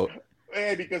show?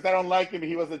 Hey, because I don't like him.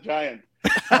 He was a Giant.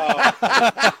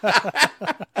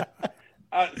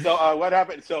 So what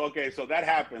happened? So that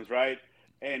happens, right?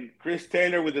 And Chris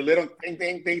Taylor with the little ting,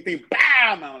 ting, ting, ting,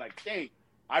 bam! I'm like, dang.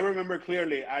 I remember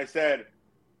clearly. I said,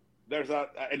 "There's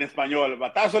en español,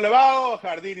 batazo elevado,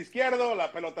 jardín izquierdo,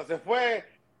 la pelota se fue,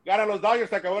 gana los Dodgers,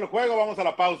 se acabó el juego, vamos a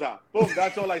la pausa." Boom,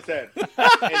 that's all I said.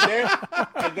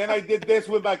 and then I did this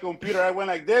with my computer. I went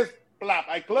like this, plop.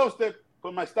 I closed it,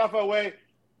 put my stuff away.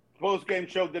 Post-game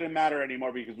show didn't matter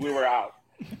anymore because we were out.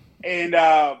 And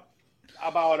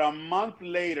about a month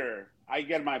later, I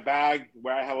get my bag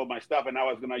where I have all my stuff, and I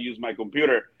was going to use my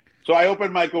computer. So I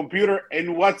opened my computer,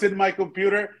 and what's in my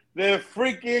computer? The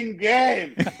freaking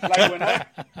game. Like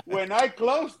when I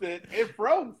closed it, it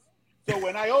froze. So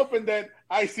when I opened it,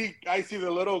 I see the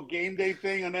little game day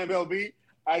thing on MLB.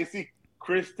 I see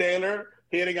Chris Taylor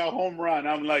hitting a home run.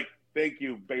 I'm like, thank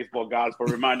you, baseball gods, for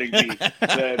reminding me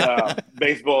that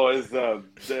baseball is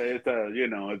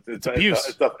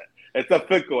it's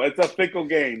a fickle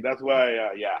game. That's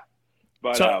why, yeah.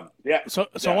 But yeah. So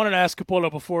I wanted to ask Polo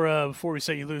before we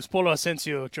set you loose. Polo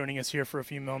Ascencio joining us here for a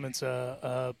few moments.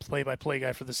 Play-by-play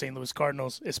guy for the St. Louis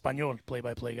Cardinals, Espanol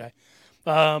play-by-play guy.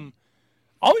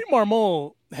 Ollie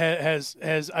Marmol has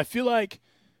I feel like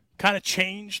kind of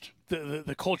changed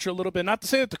the culture a little bit. Not to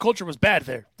say that the culture was bad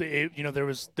there. There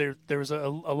was a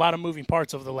lot of moving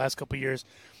parts over the last couple of years,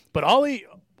 but Ollie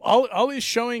is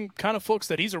showing kind of folks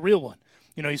that he's a real one.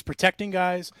 He's protecting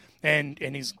guys, and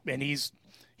he's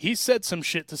said some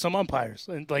shit to some umpires,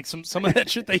 and like some of that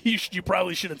shit that you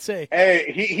probably shouldn't say.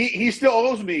 Hey, he still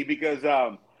owes me because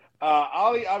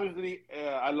Ollie, obviously,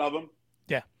 I love him.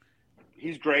 Yeah,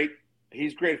 he's great.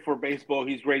 He's great for baseball.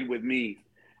 He's great with me.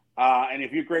 And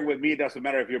if you're great with me, it doesn't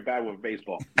matter if you're bad with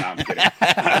baseball. No, I'm kidding.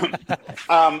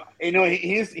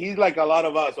 He's like a lot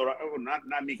of us, or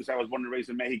not me, because I was born and raised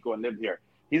in Mexico and lived here.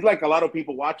 He's like a lot of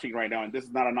people watching right now, and this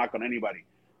is not a knock on anybody,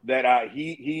 that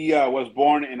he was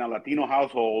born in a Latino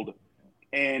household,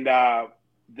 and the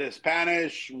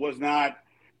Spanish was not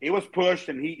 – it was pushed,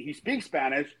 and he speaks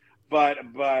Spanish, but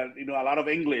a lot of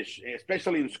English,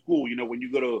 especially in school. When you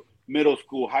go to middle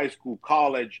school, high school,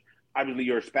 college, obviously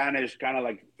your Spanish kind of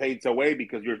like fades away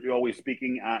because you're always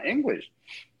speaking English.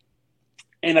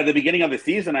 And at the beginning of the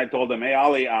season, I told him, hey,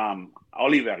 Ollie,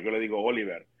 Oliver, yo le digo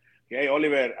Oliver. Okay,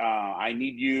 Oliver, I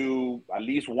need you at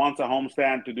least once a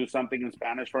homestand to do something in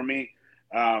Spanish for me.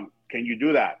 Can you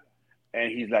do that? And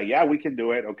he's like, yeah, we can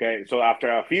do it. Okay. So after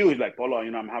a few, he's like, Polo,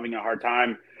 I'm having a hard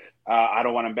time. I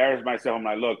don't want to embarrass myself. I'm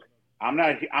like, look, I'm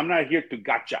not here to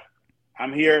gotcha.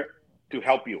 I'm here to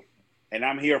help you. And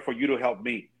I'm here for you to help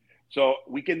me. So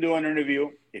we can do an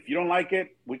interview. If you don't like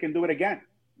it, we can do it again.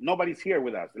 Nobody's here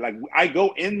with us. Like, I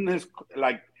go in this,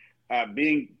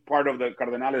 being part of the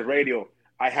Cardinals radio,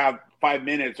 I have 5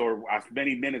 minutes or as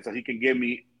many minutes as he can give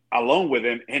me alone with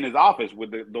him in his office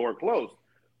with the door closed,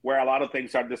 where a lot of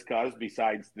things are discussed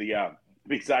besides the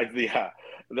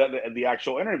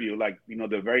actual interview. Like,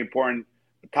 the very important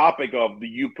topic of, do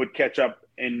you put ketchup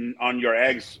on your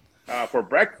eggs for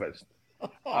breakfast?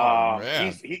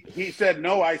 Man. He said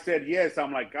no. I said yes.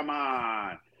 I'm like, come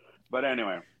on. But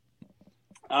anyway,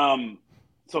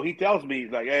 so he tells me,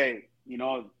 he's like, hey,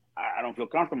 I don't feel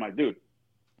comfortable. I'm like, dude,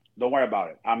 don't worry about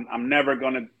it. I'm never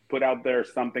gonna put out there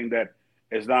something that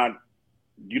is not,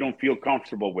 you don't feel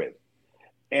comfortable with.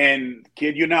 And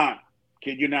kid you not,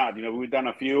 we've done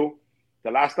a few. The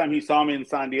last time he saw me in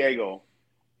San Diego,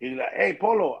 he's like, hey,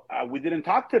 Polo, we didn't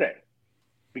talk today,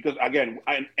 because again,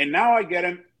 and now I get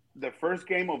him. The first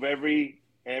game of every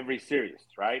series,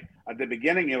 right? At the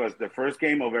beginning, it was the first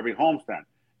game of every homestand.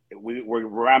 We're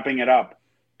ramping it up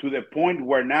to the point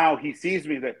where now he sees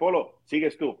me, he's like, Polo,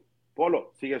 sigues tú.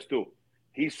 Polo, sigues tú.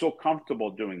 He's so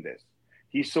comfortable doing this.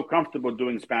 He's so comfortable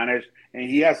doing Spanish, and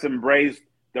he has embraced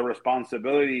the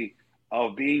responsibility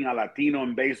of being a Latino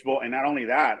in baseball, and not only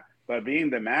that, but being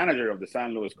the manager of the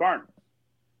St. Louis Cardinals.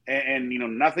 And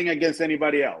nothing against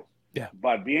anybody else. Yeah,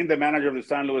 but being the manager of the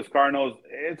St. Louis Cardinals,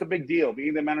 it's a big deal.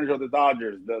 Being the manager of the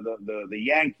Dodgers, the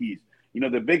Yankees,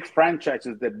 the big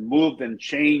franchises that moved and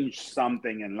changed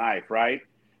something in life, right?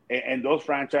 And those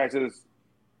franchises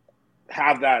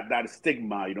have that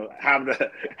stigma, have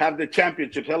the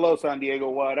championships. Hello, San Diego,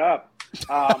 what up?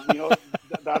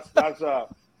 That's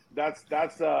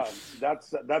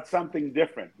something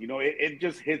different. It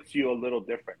just hits you a little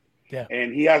different. Yeah.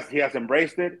 And he has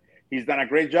embraced it. He's done a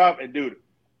great job. And dude,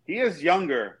 he is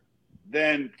younger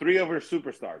than 3 of our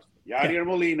superstars: Yadier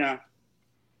Molina,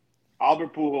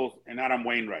 Albert Pujols, and Adam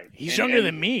Wainwright. He's younger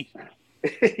than me.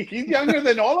 He's younger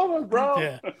than all of us, bro.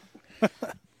 Yeah.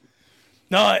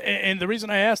 No, and the reason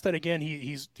I asked that again,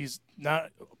 he's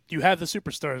not. You have the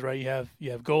superstars, right?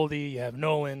 You have Goldie, you have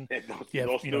Nolan, you have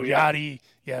Yachty,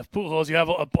 you have Pujols, you have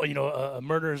a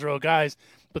murderer's row of guys.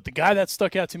 But the guy that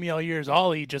stuck out to me all year is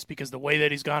Ollie, just because the way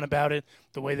that he's gone about it,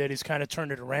 the way that he's kind of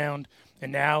turned it around,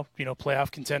 and now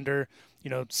playoff contender,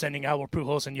 sending Albert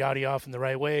Pujols and Yachty off in the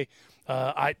right way.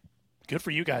 Good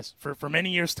for you guys for many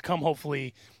years to come.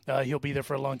 Hopefully, he'll be there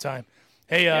for a long time.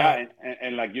 Hey,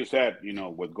 and like you said,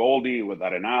 with Goldie, with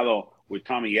Arenado, with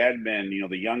Tommy Edman,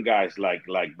 the young guys like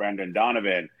Brandon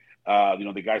Donovan,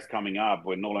 the guys coming up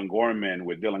with Nolan Gorman,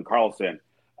 with Dylan Carlson.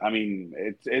 I mean,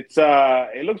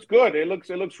 it looks good. It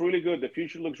looks really good. The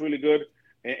future looks really good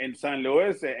in St.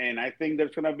 Louis, and I think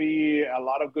there's going to be a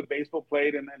lot of good baseball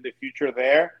played in the future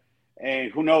there.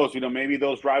 And who knows? Maybe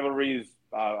those rivalries,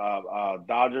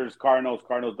 Dodgers, Cardinals,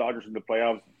 Dodgers in the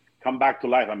playoffs, come back to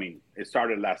life. I mean, it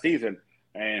started last season.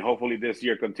 And hopefully this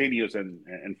year continues,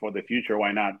 and for the future,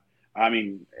 why not? I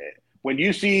mean, when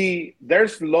you see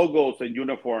there's logos and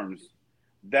uniforms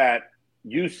that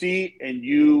you see and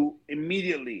you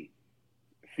immediately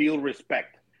feel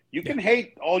respect. You can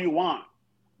hate all you want,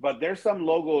 but there's some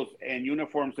logos and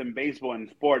uniforms in baseball and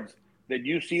sports that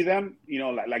you see them,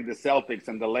 like the Celtics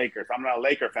and the Lakers. I'm not a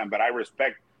Laker fan, but I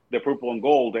respect the purple and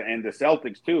gold and the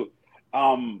Celtics too.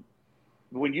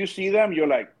 When you see them, you're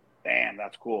like, damn,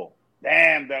 that's cool.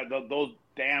 Damn, those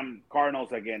damn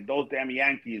Cardinals again, those damn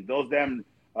Yankees, those damn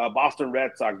Boston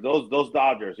Red Sox, those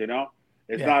Dodgers,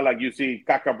 It's not like you see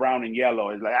Caca Brown in yellow.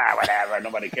 It's like, whatever,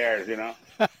 nobody cares,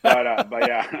 But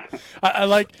yeah. I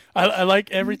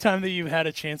like every time that you've had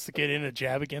a chance to get in a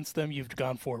jab against them, you've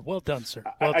gone forward. Well done, sir.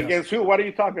 Well done. Against who? What are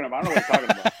you talking about? I don't know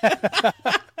what you're talking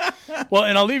about. Well,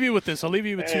 and I'll leave you with this. I'll leave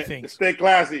you with two things. Stay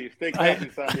classy,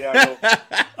 Santiago.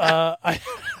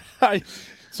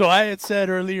 So I had said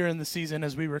earlier in the season,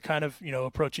 as we were kind of,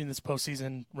 approaching this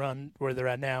postseason run where they're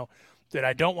at now, that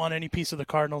I don't want any piece of the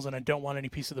Cardinals and I don't want any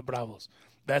piece of the Bravos.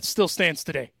 That still stands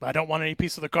today. I don't want any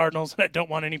piece of the Cardinals and I don't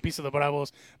want any piece of the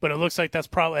Bravos. But it looks like that's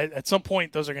probably at some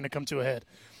point those are going to come to a head.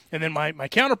 And then my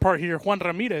counterpart here, Juan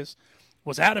Ramirez,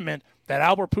 was adamant that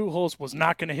Albert Pujols was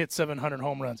not going to hit 700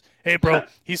 home runs. Hey, bro,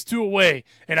 he's 2 away,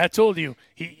 and I told you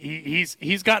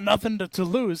he's got nothing to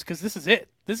lose because this is it.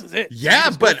 This is it. Yeah,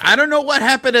 but I don't know what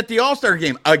happened at the All-Star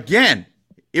game. Again,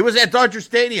 it was at Dodger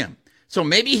Stadium. So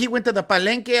maybe he went to the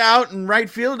palenque out in right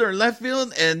field or left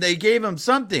field, and they gave him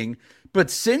something. But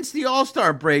since the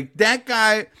All-Star break, that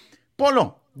guy,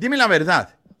 Polo, dime la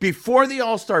verdad. Before the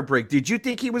All-Star break, did you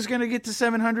think he was going to get to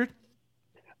 700?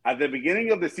 At the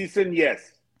beginning of the season,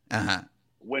 yes. Uh-huh.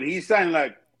 When he signed,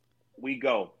 let's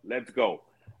go.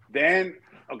 Then,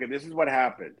 okay, this is what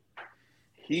happened.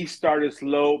 He started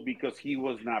slow because he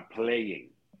was not playing.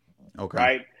 Okay.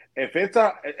 Right? If it's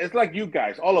like you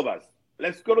guys, all of us.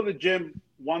 Let's go to the gym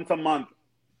once a month.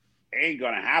 Ain't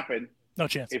gonna happen. No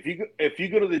chance. If you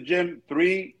go to the gym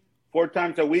 3-4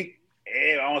 times a week,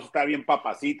 vamos a estar bien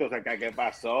papacitos acá. ¿Qué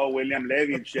pasó? William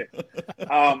Levy and shit.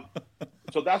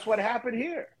 So that's what happened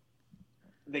here.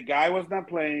 The guy was not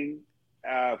playing.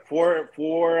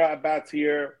 Four at-bats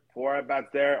here, 4 at-bats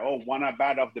there. 1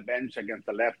 at-bat off the bench against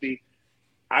the lefty.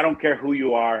 I don't care who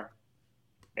you are.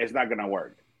 It's not going to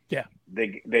work. Yeah.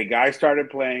 The guy started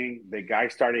playing. The guy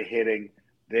started hitting.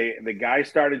 The guy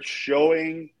started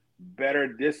showing better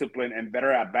discipline and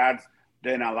better at-bats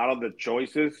than a lot of the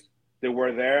choices that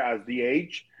were there as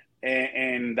DH.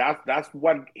 And that's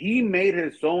what he made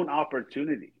his own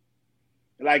opportunity.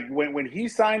 Like when he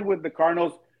signed with the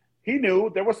Cardinals, he knew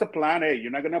there was a plan. Hey,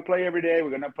 you're not going to play every day. We're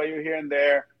going to play you here and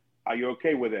there. Are you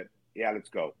okay with it? Yeah, let's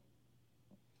go.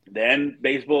 Then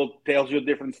baseball tells you a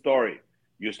different story.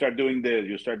 You start doing this.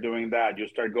 You start doing that. You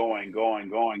start going.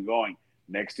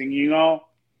 Next thing you know,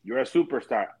 you're a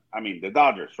superstar. I mean, the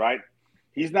Dodgers, right?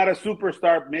 He's not a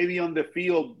superstar maybe on the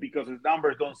field because his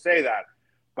numbers don't say that,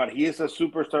 but he is a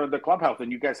superstar in the clubhouse.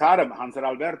 And you guys had him, Hansel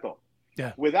Alberto.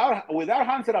 Yeah. Without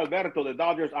Hansel Alberto, the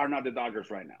Dodgers are not the Dodgers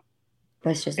right now.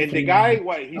 That's just and the guy,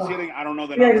 he's hitting, I don't know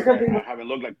the numbers. I haven't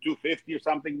looked, like 250 or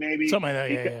something maybe. Something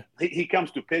like that, He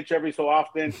comes to pitch every so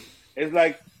often. It's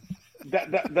like,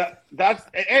 that's,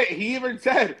 he even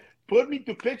said, put me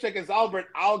to pitch against Albert,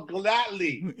 I'll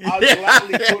gladly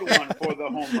put one for the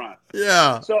home run.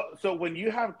 Yeah. So when you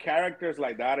have characters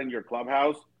like that in your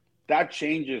clubhouse, that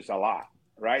changes a lot,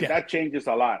 right? Yeah. That changes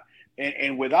a lot.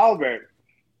 And with Albert,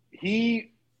 he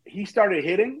started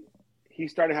hitting, he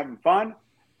started having fun,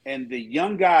 And the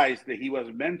young guys that he was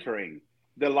mentoring,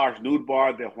 the Lars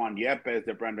Nudbar, the Juan Yepes,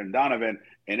 the Brendan Donovan,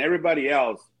 and everybody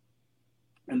else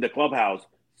in the clubhouse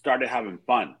started having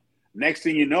fun. Next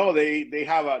thing you know, they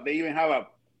even have a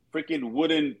freaking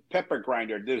wooden pepper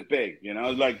grinder this big. You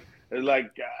know,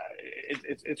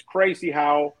 it's crazy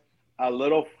how a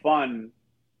little fun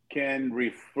can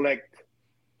reflect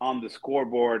on the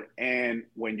scoreboard and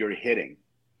when you're hitting,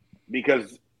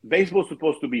 because baseball is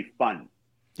supposed to be fun.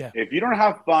 Yeah. If you don't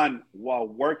have fun while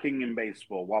working in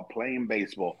baseball, while playing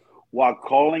baseball, while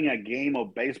calling a game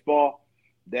of baseball,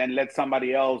 then let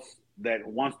somebody else that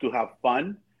wants to have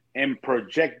fun and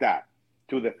project that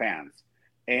to the fans.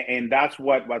 And that's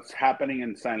what's happening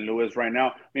in St. Louis right now.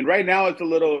 I mean, right now it's a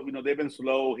little, they've been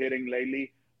slow hitting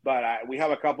lately, but we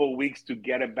have a couple of weeks to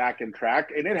get it back in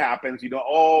track. And it happens, it's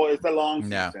a long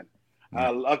season.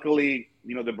 Luckily,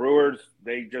 the Brewers,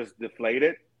 they just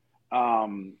deflated.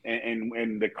 And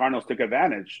the Cardinals took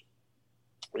advantage.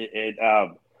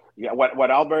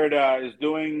 What Albert is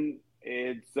doing,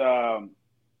 it's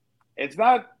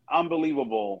not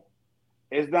unbelievable,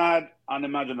 it's not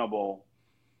unimaginable,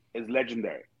 it's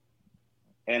legendary.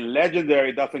 And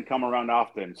legendary doesn't come around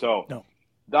often. So, no.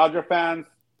 Dodger fans,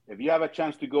 if you have a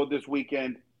chance to go this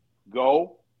weekend,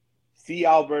 go see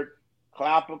Albert,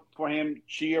 clap for him,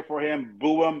 cheer for him,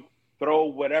 boo him, throw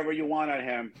whatever you want at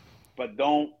him, but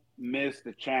don't miss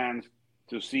the chance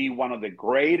to see one of the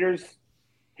greatest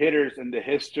hitters in the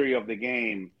history of the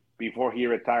game before he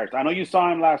retires. I know you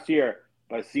saw him last year,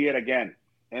 but see it again.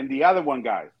 And the other one,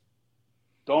 guys,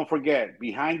 don't forget,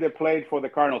 behind the plate for the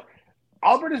Cardinals,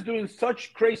 Albert is doing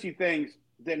such crazy things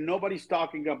that nobody's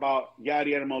talking about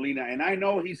Yadier Molina. And I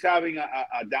know he's having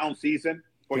a down season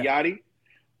for Yadi,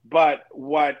 but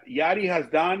what Yadi has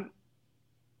done,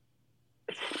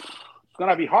 it's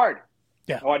going to be hard.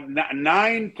 Yeah. Or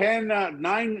 9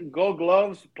 gold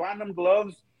gloves, platinum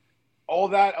gloves, all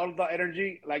that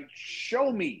energy. Like,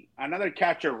 show me another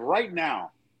catcher right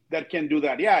now that can do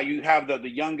that. Yeah, you have the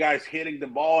young guys hitting the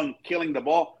ball and killing the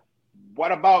ball.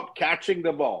 What about catching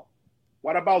the ball?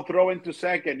 What about throwing to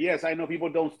second? Yes, I know people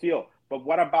don't steal, but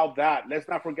what about that? Let's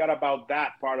not forget about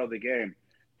that part of the game.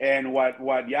 And what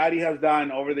Yadi has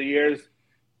done over the years,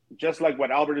 just like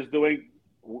what Albert is doing,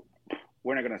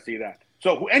 we're not going to see that.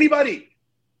 So anybody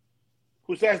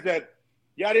who says that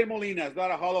Yadier Molina is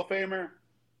not a Hall of Famer,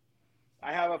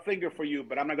 I have a finger for you,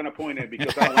 but I'm not going to point it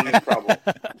because I don't want any trouble.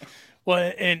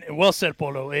 Well, and well said,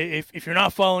 Polo. If you're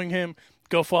not following him,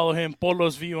 go follow him.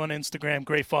 Polo's View on Instagram,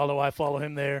 great follow. I follow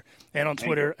him there. And on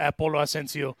Twitter, at Polo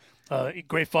Ascencio,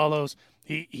 great follows.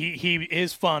 He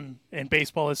is fun, and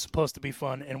baseball is supposed to be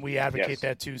fun, and we advocate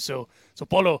that too. So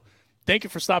Polo, thank you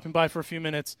for stopping by for a few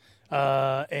minutes.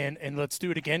 And let's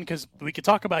do it again, because we could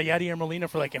talk about Yadier Molina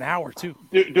for like an hour too.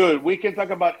 Dude, we can talk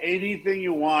about anything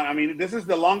you want. I mean, this is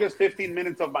the longest 15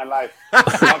 minutes of my life.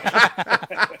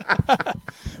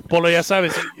 Polo, ya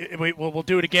sabes, we'll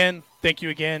do it again. Thank you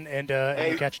again, and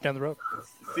we'll catch you down the road.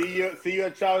 See you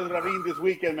at Chavez Ravine this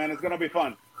weekend, man. It's gonna be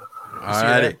fun. All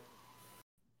righty.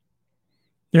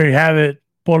 There you have it,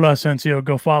 Polo Ascencio.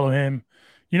 Go follow him.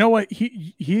 You know what?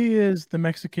 He is the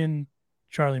Mexican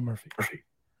Charlie Murphy.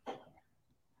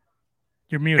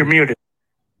 You're muted.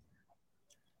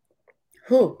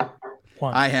 Who?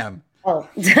 Juan. I am. Oh.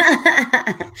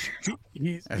 I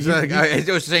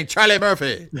was saying Charlie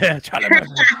Murphy. Yeah, Charlie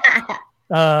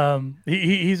Murphy.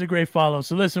 He's a great follow.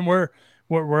 So listen, we're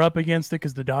up against it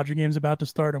because the Dodger game's about to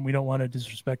start, and we don't want to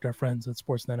disrespect our friends at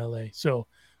Sportsnet LA. So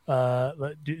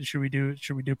should we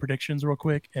do predictions real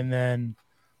quick, and then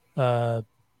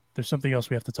there's something else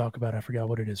we have to talk about. I forgot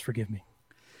what it is. Forgive me.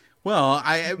 Well,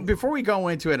 before we go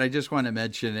into it, I just want to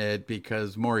mention it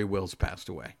because Maury Wills passed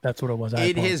away. That's what it was.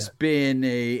 It has been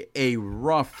a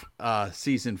rough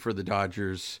season for the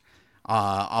Dodgers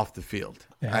off the field.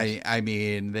 Yes. I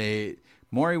mean,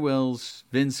 Maury Wills,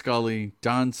 Vin Scully,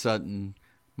 Don Sutton,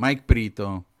 Mike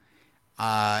Brito.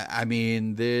 I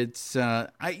mean, it's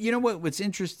you know what? What's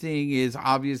interesting is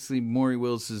obviously Maury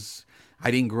Wills I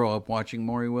didn't grow up watching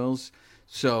Maury Wills.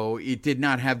 So it did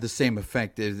not have the same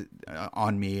effect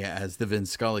on me as the Vin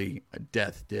Scully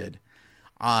death did.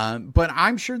 But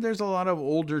I'm sure there's a lot of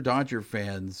older Dodger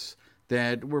fans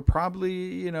that were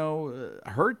probably,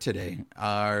 hurt today.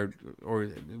 Or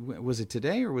was it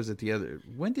today or was it the other?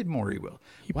 When did Maury Will?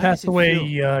 He passed away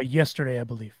yesterday, I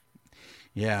believe.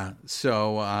 Yeah.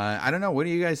 So I don't know. What do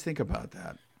you guys think about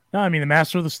that? No, I mean, the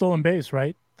master of the stolen base,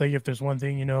 right? Like, if there's one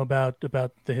thing you know about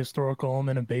the historical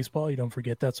element of baseball, you don't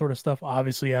forget that sort of stuff.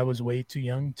 Obviously, I was way too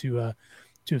young to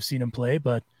have seen him play,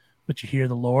 but you hear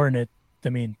the lore, and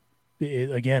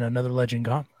again, another legend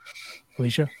gone.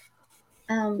 Alicia?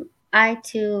 I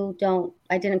too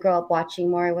I didn't grow up watching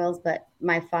Maury Wills, but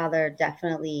my father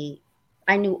definitely,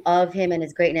 I knew of him and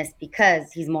his greatness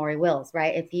because he's Maury Wills,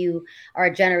 right? If you are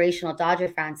a generational Dodger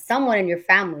fan, someone in your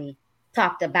family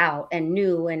talked about and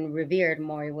knew and revered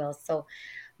Maury Wills. So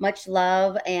much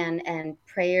love and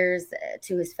prayers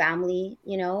to his family.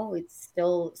 You know, it's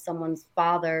still someone's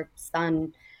father,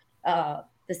 son, the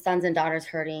sons and daughters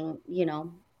hurting. You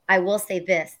know, I will say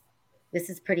this. This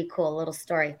is pretty cool. A little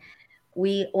story.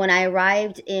 When I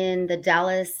arrived in the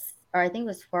Dallas, or I think it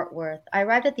was Fort Worth, I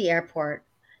arrived at the airport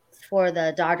for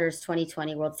the Dodgers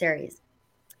 2020 World Series,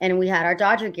 and we had our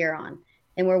Dodger gear on,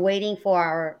 and we're waiting for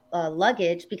our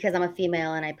luggage because I'm a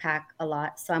female and I pack a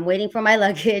lot. So I'm waiting for my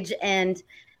luggage, and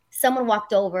someone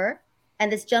walked over, and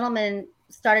this gentleman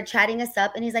started chatting us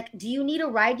up, and he's like, "Do you need a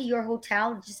ride to your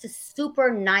hotel?" Just a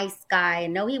super nice guy.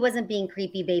 And no, he wasn't being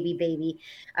creepy, baby.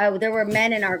 There were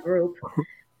men in our group.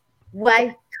 Well,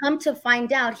 I come to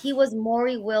find out he was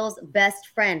Maury Will's best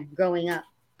friend growing up.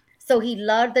 So he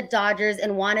loved the Dodgers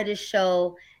and wanted to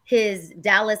show his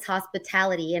Dallas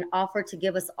hospitality and offered to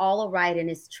give us all a ride in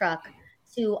his truck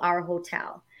to our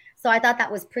hotel. So I thought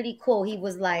that was pretty cool. He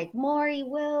was like, Maury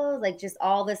Wills, like just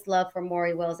all this love for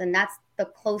Maury Wills. And that's the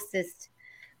closest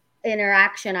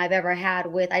interaction I've ever had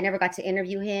with, I never got to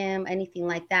interview him, anything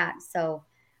like that. So,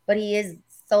 but he is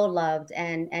so loved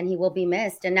and he will be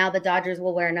missed. And now the Dodgers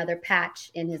will wear another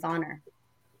patch in his honor.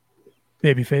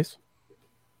 Babyface.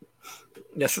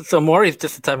 Yes, so Maury's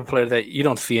just the type of player that you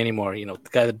don't see anymore. You know, the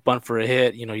guy that bunt for a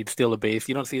hit, you know, you'd steal a base.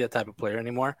 You don't see that type of player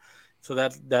anymore. So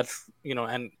that's you know,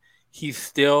 and he was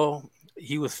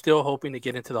still hoping to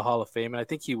get into the Hall of Fame, and I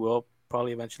think he will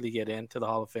probably eventually get into the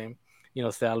Hall of Fame. You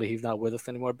know, sadly he's not with us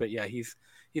anymore, but yeah, he's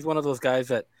one of those guys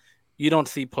that you don't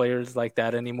see players like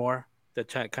that anymore that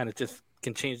kind of just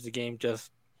can change the game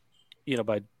just, you know,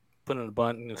 by putting a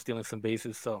bunt and stealing some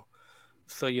bases. So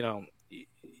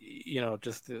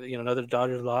just another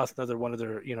Dodgers loss, another one of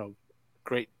their, you know,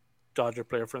 great Dodger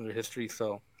player from their history.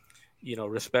 So, you know,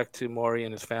 respect to Maury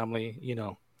and his family, you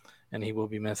know, and he will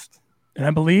be missed. And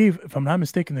I believe, if I'm not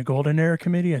mistaken, the Golden Era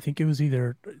Committee, I think it was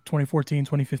either 2014,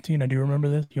 2015. I do remember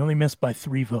this. He only missed by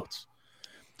 3 votes.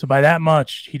 So by that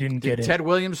much, he didn't get it. Did Ted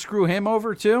Williams screw him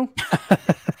over too?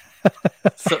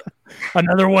 So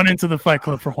another one into the Fight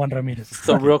Club for Juan Ramirez.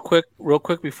 So real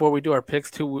quick before we do our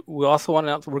picks too, we also want to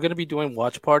announce we're going to be doing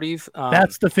watch parties.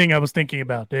 That's the thing I was thinking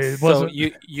about. So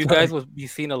you guys will be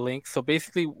seeing a link. So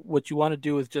basically, what you want to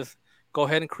do is just go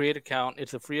ahead and create an account.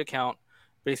 It's a free account.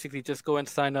 Basically, just go and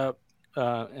sign up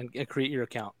and create your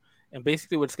account. And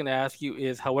basically, what it's going to ask you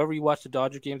is, however you watch the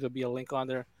Dodger games, there'll be a link on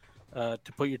there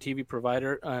to put your TV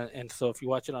provider. And so if you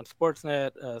watch it on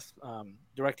Sportsnet,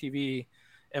 DirecTV,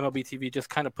 MLB TV, just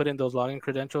kind of put in those login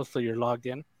credentials so you're logged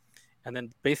in. And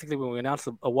then basically when we announce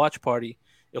a watch party,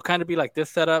 it'll kind of be like this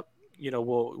setup. You know,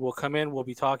 we'll come in, we'll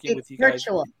be talking with you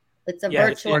virtual. Guys. It's a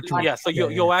virtual. Yeah, so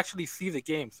you'll actually see the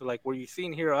game. So like where you're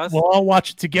seeing here us. We'll all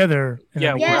watch it together.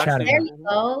 There you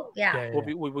go. Yeah.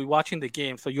 We'll be watching the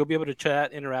game. So you'll be able to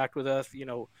chat, interact with us. You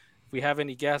know, if we have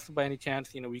any guests by any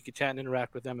chance, you know, we could chat and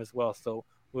interact with them as well. So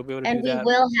we'll be able to do that. And we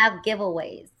will have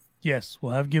giveaways. Yes,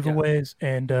 we'll have giveaways,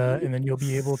 and then you'll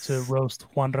be able to roast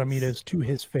Juan Ramirez to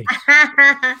his face.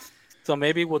 So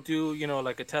maybe we'll do, you know,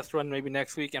 like a test run maybe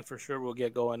next week, and for sure we'll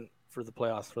get going for the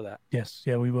playoffs for that. Yes,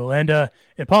 yeah, we will. And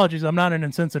apologies, I'm not an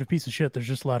insensitive piece of shit. There's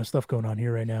just a lot of stuff going on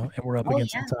here right now, and we're up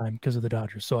against the time because of the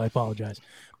Dodgers. So I apologize.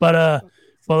 But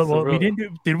we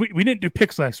didn't do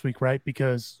picks last week, right?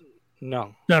 Because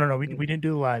no, we didn't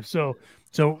do live. So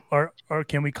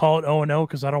can we call it 0-0?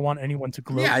 Because I don't want anyone to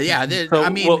gloat. Yeah. So I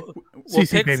mean, we'll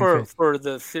pick for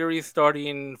the series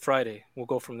starting Friday. We'll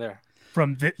go from there.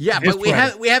 But we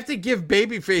have to give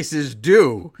Babyface his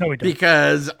due. No, we don't.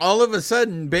 Because all of a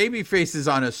sudden Babyface is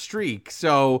on a streak.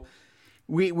 So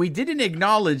we didn't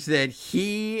acknowledge that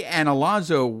he and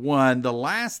Alonso won the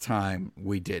last time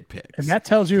we did picks. And that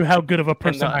tells you how good of a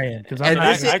person I am. Because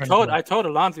I told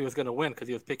Alonso he was going to win because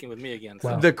he was picking with me again. So.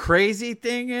 Wow. The crazy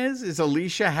thing is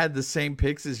Alicia had the same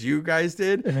picks as you guys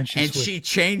did, and she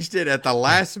changed it at the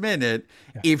last minute.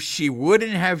 Yeah. If she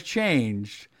wouldn't have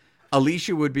changed,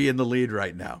 Alicia would be in the lead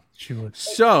right now. She would.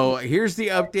 So here's the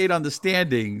update on the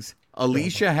standings.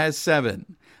 Alicia has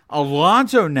 7.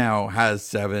 Alonso now has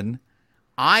 7.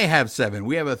 I have 7.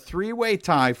 We have a 3-way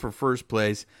tie for first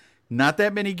place. Not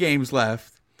that many games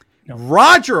left. No.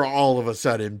 Roger, all of a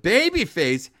sudden,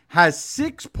 Babyface has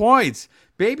 6 points.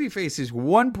 Babyface is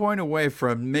 1 point away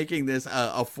from making this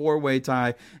a 4-way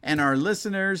tie, and our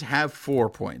listeners have 4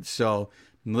 points. So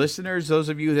Listeners, those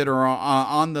of you that are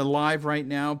on the live right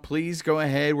now, please go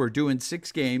ahead. We're doing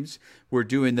 6 games. We're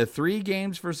doing the 3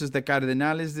 games versus the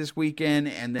Cardinals this weekend,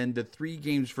 and then the 3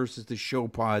 games versus the Show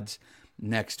Pods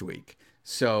next week.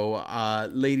 So,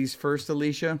 ladies first,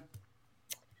 Alicia.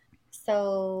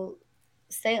 So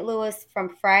St. Louis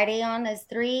from Friday on is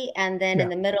 3, and then in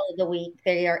the middle of the week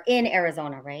they are in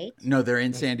Arizona, right? No, they're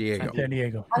in San Diego. San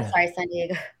Diego. I'm sorry, San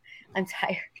Diego. I'm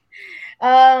tired.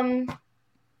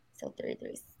 So 3,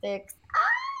 3, 6.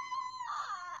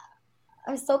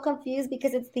 I'm so confused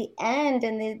because it's the end,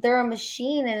 and they're a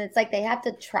machine, and it's like they have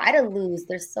to try to lose.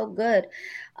 They're so good.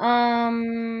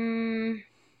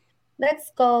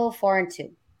 Let's go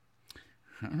 4-2.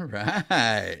 All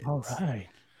right.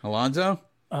 Alonzo?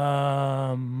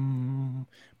 By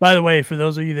the way, for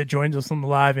those of you that joined us on the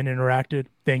live and interacted,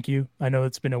 thank you. I know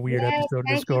it's been a weird episode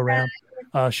this go around.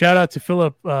 Shout out to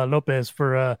Philip Lopez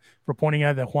for pointing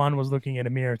out that Juan was looking at a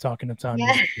mirror talking to Tom.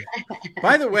 Yeah.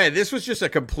 By the way, this was just a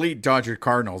complete Dodger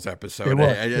Cardinals episode.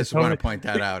 I just want to point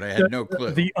that out. I had no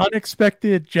clue. The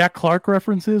unexpected Jack Clark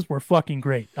references were fucking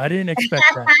great. I didn't expect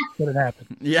that, but it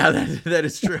happened. Yeah, that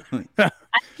is true. I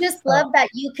just love that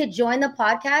you could join the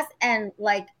podcast and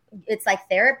it's like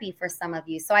therapy for some of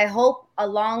you. So I hope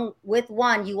along with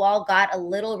Juan, you all got a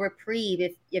little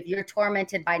reprieve if you're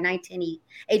tormented by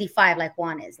 1985 like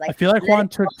Juan is. I feel like Juan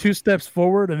took 2 steps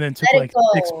forward and then took 6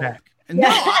 back.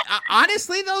 No,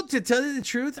 honestly though, to tell you the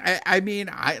truth, I mean,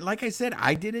 like I said,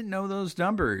 I didn't know those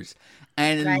numbers.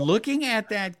 And looking at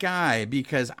that guy,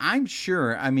 because I'm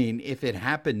sure, I mean, if it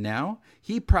happened now,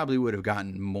 he probably would have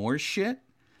gotten more shit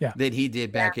that he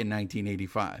did back in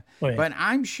 1985. But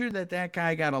I'm sure that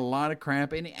guy got a lot of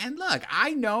crap. And look,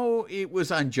 I know it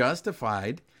was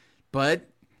unjustified, but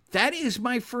that is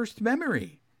my first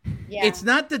memory. Yeah. It's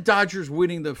not the Dodgers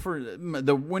winning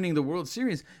the World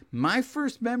Series. My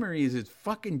first memory is it's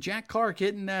fucking Jack Clark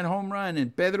hitting that home run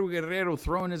and Pedro Guerrero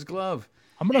throwing his glove.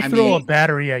 I'm gonna throw a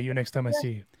battery at you next time I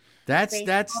see you.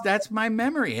 That's my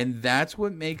memory, and that's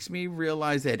what makes me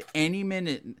realize that any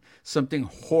minute something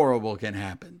horrible can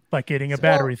happen. Like getting a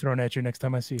battery thrown at you next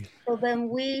time I see you. So then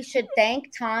we should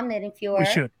thank Tom Niedenfuer. We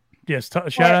should. Yes.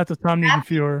 Shout out to Tom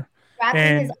Niedenfuer.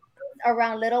 Wrapping his arms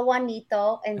around little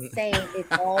Juanito and saying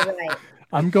it's all right.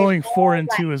 I'm going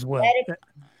 4-2 as well.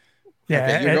 Yeah,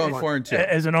 okay, you're going 4-2.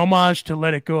 As an homage to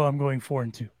Let It Go, I'm going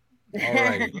 4-2. All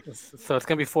right. So it's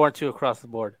gonna be 4-2 across the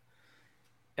board.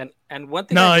 And one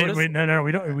thing. No, we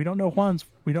don't know Juan's.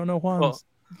 We don't know Juan's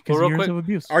because of years of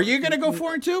abuse. Are you gonna go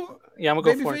 4-2? Yeah, I'm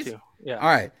gonna go 4-2. Yeah. All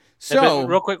right. So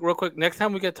real quick. Next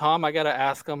time we get Tom, I gotta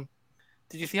ask him.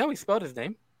 Did you see how he spelled his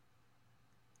name?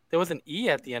 There was an E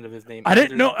at the end of his name. I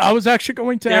didn't know. I was actually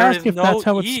going to ask if that's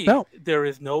how it's spelled. There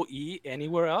is no E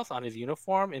anywhere else on his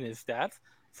uniform in his stats.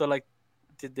 So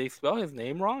did they spell his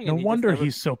name wrong? No wonder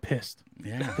he's so pissed.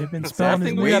 Yeah, they've been spelling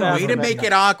his name. Way to make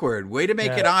it awkward. Way to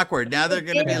make it awkward. Now they're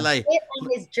going to be like on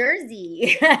his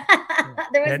jersey.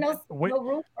 There was no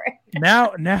room for it.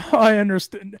 Now I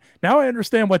understand. Now I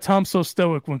understand why Tom's so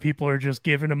stoic when people are just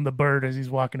giving him the bird as he's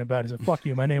walking about. He said, "Fuck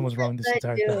you, my name was wrong this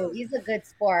entire time." He's a good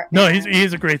sport. No,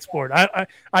 he's a great sport.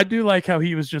 I do like how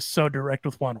he was just so direct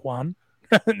with Juan.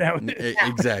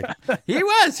 Exactly. He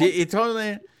was. He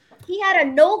totally. He had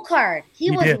a no card.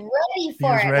 He was did. ready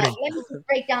for it. Ready. Like, let me just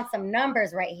break down some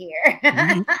numbers right here.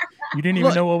 You didn't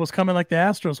even know what was coming like the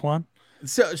Astros, Juan.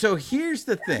 So here's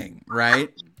the thing, right?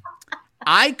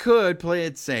 I could play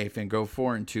it safe and go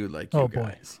 4-2 like you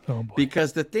guys. Oh boy.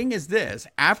 Because the thing is this,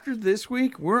 after this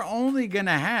week, we're only going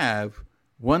to have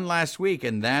one last week,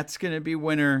 and that's going to be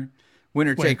winner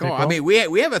take all. I mean, we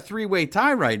have a 3-way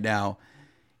tie right now.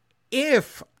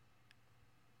 If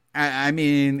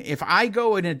I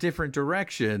go in a different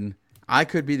direction, I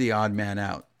could be the odd man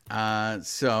out.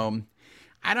 So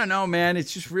I don't know, man.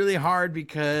 It's just really hard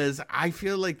because I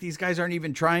feel like these guys aren't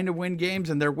even trying to win games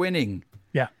and they're winning.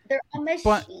 Yeah. They're a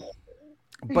machine.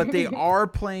 But they are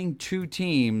playing 2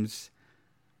 teams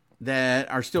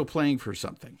that are still playing for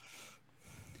something.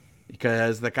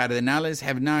 Because the Cardinals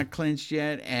have not clinched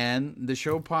yet, and the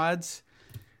Show Pods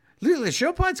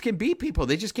can beat people.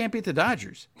 They just can't beat the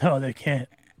Dodgers. No, they can't.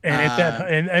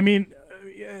 And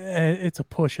it's a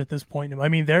push at this point. I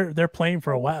mean, they're playing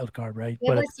for a wild card, right?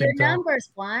 Give us your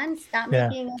numbers, Juan. Stop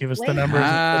making give us the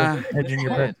numbers. Hedging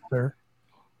your bets, sir.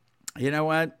 You know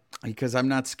what? Because I'm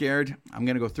not scared, I'm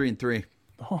going to go 3-3.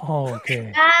 Oh,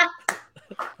 okay.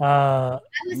 I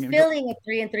was feeling a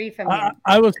 3-3 from you.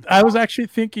 I was actually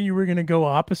thinking you were going to go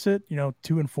opposite.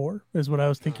 2-4 is what I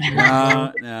was thinking.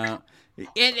 No.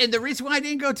 And the reason why I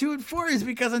didn't go 2-4 is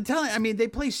because I'm telling you, I mean, they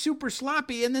play super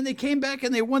sloppy, and then they came back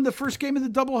and they won the first game of the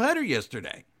doubleheader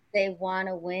yesterday. They want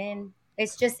to win.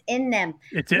 It's just in them.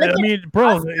 I mean,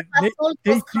 bro,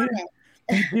 they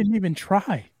didn't even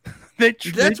try.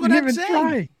 That's what I'm saying.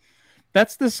 Try.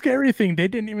 That's the scary thing. They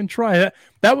didn't even try.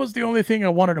 That was the only thing I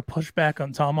wanted to push back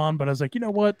on Tom on, but I was like, you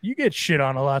know what? You get shit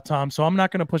on a lot, Tom, so I'm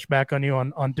not going to push back on you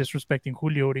on disrespecting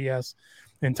Julio Urias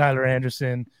and Tyler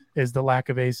Anderson is the lack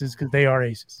of aces, because they are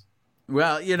aces.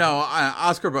 Well, you know,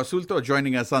 Oscar Basulto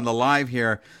joining us on the live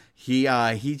here. He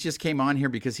just came on here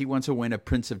because he wants to win a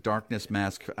Prince of Darkness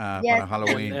mask for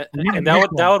Halloween. And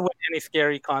that would win any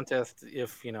scary contest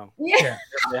if, you know,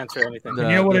 answer anything. You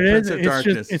know what it is?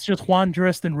 It's just Juan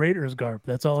dressed in Raiders garb.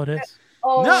 That's all it is.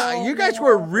 Oh, no, you guys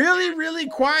were really, really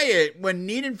quiet when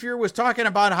Niedenfuer was talking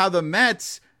about how the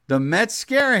Mets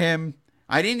scare him.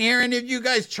 I didn't hear any of you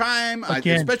guys chime,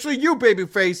 especially you,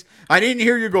 babyface. I didn't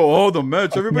hear you go, oh, the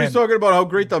Mets. Everybody's talking about how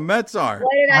great the Mets are.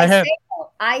 What did I say?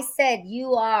 I said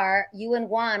you and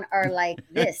Juan are like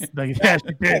this. Yes,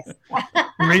 you did.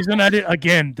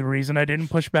 The reason I didn't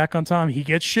push back on Tom, he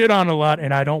gets shit on a lot,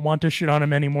 and I don't want to shit on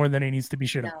him any more than he needs to be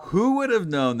shit on. Who would have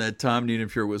known that Tom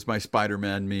Niedenfuer was my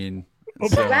Spider-Man meme?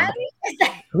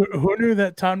 Who knew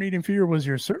that Tom Niedenfuer was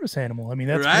your service animal? I mean,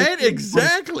 that's right.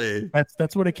 Exactly.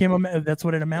 That's what it came. That's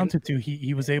what it amounted to.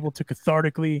 He was able to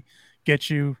cathartically get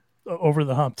you over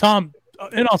the hump. Tom,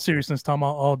 in all seriousness, Tom,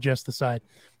 all jest aside,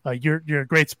 you're a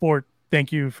great sport.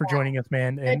 Thank you for joining us,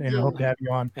 man, and I hope to have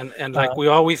you on. And like we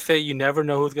always say, you never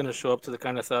know who's going to show up to the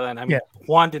kind of stuff. And I mean,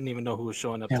 Juan didn't even know who was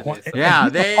showing up today. So. Yeah,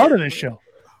 they part of this show.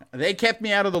 They kept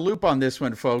me out of the loop on this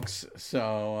one, folks.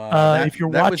 So if you're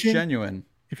watching, was genuine.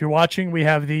 If you're watching, we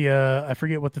have the I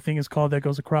forget what the thing is called that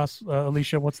goes across.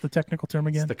 Alicia, what's the technical term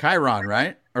again? It's the Chiron,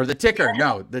 right? Or the ticker?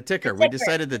 No, the ticker. We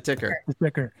decided the ticker. The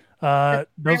ticker. The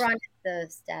Chiron is the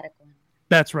static one.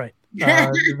 That's right.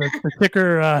 The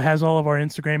ticker has all of our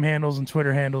Instagram handles and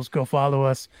Twitter handles. Go follow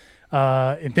us.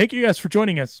 And thank you guys for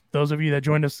joining us. Those of you that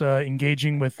joined us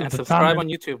engaging with and subscribe on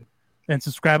YouTube. And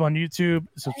subscribe on YouTube.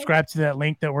 Subscribe to that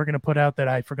link that we're going to put out that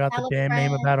I forgot the damn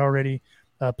name about already.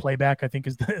 Playback, I think,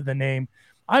 is the name.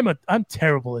 I'm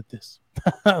terrible at this.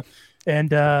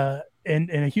 and a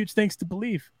huge thanks to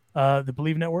Believe, the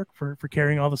Believe Network for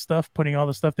carrying all the stuff, putting all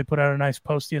the stuff. They put out a nice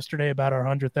post yesterday about our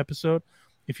 100th episode.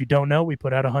 If you don't know, we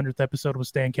put out a 100th episode with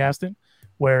Stan Kasten,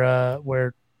 where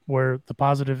the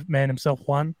positive man himself,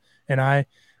 Juan, and I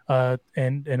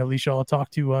and Alicia all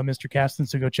talked to Mr. Kasten,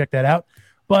 so go check that out.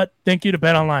 But thank you to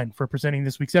BetOnline for presenting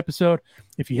this week's episode.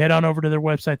 If you head on over to their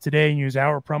website today and use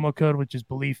our promo code, which is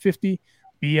BELIEVE50,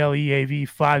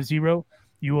 BLEAV50,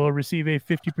 you will receive a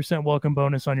 50% welcome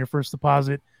bonus on your first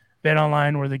deposit.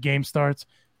 BetOnline, where the game starts.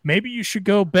 Maybe you should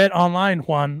go bet online,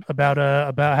 Juan, about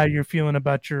how you're feeling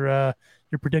about your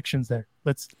predictions there.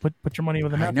 Let's put your money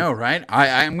with them. I know, right?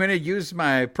 I'm going to use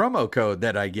my promo code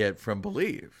that I get from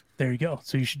Believe. There you go.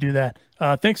 So you should do that.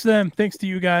 Thanks to them. Thanks to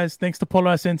you guys. Thanks to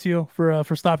Polo Ascencio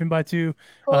for stopping by too.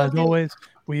 As always,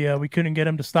 we couldn't get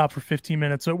him to stop for 15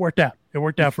 minutes, so it worked out. It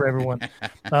worked out for everyone.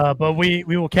 But we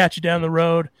will catch you down the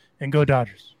road, and go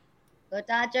Dodgers. Go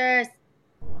Dodgers.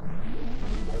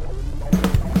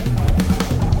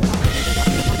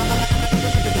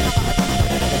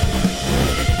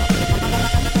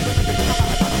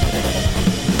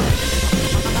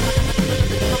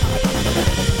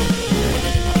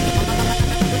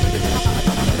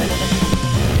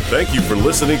 Thank you for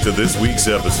listening to this week's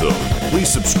episode. Please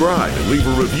subscribe and leave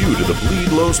a review to the Bleed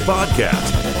Lows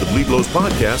Podcast. The Bleed Lows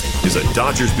Podcast is a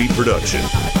Dodgers Beat production.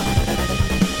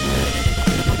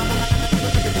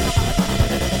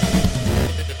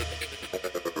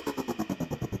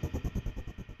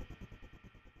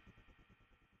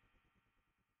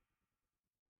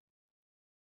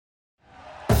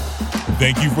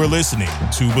 Thank you for listening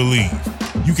to Believe.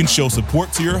 You can show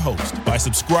support to your host by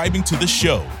subscribing to the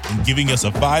show and giving us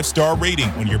a 5-star rating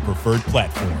on your preferred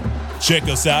platform. Check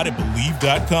us out at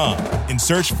Believe.com and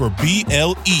search for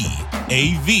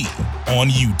BLEAV on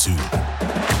YouTube.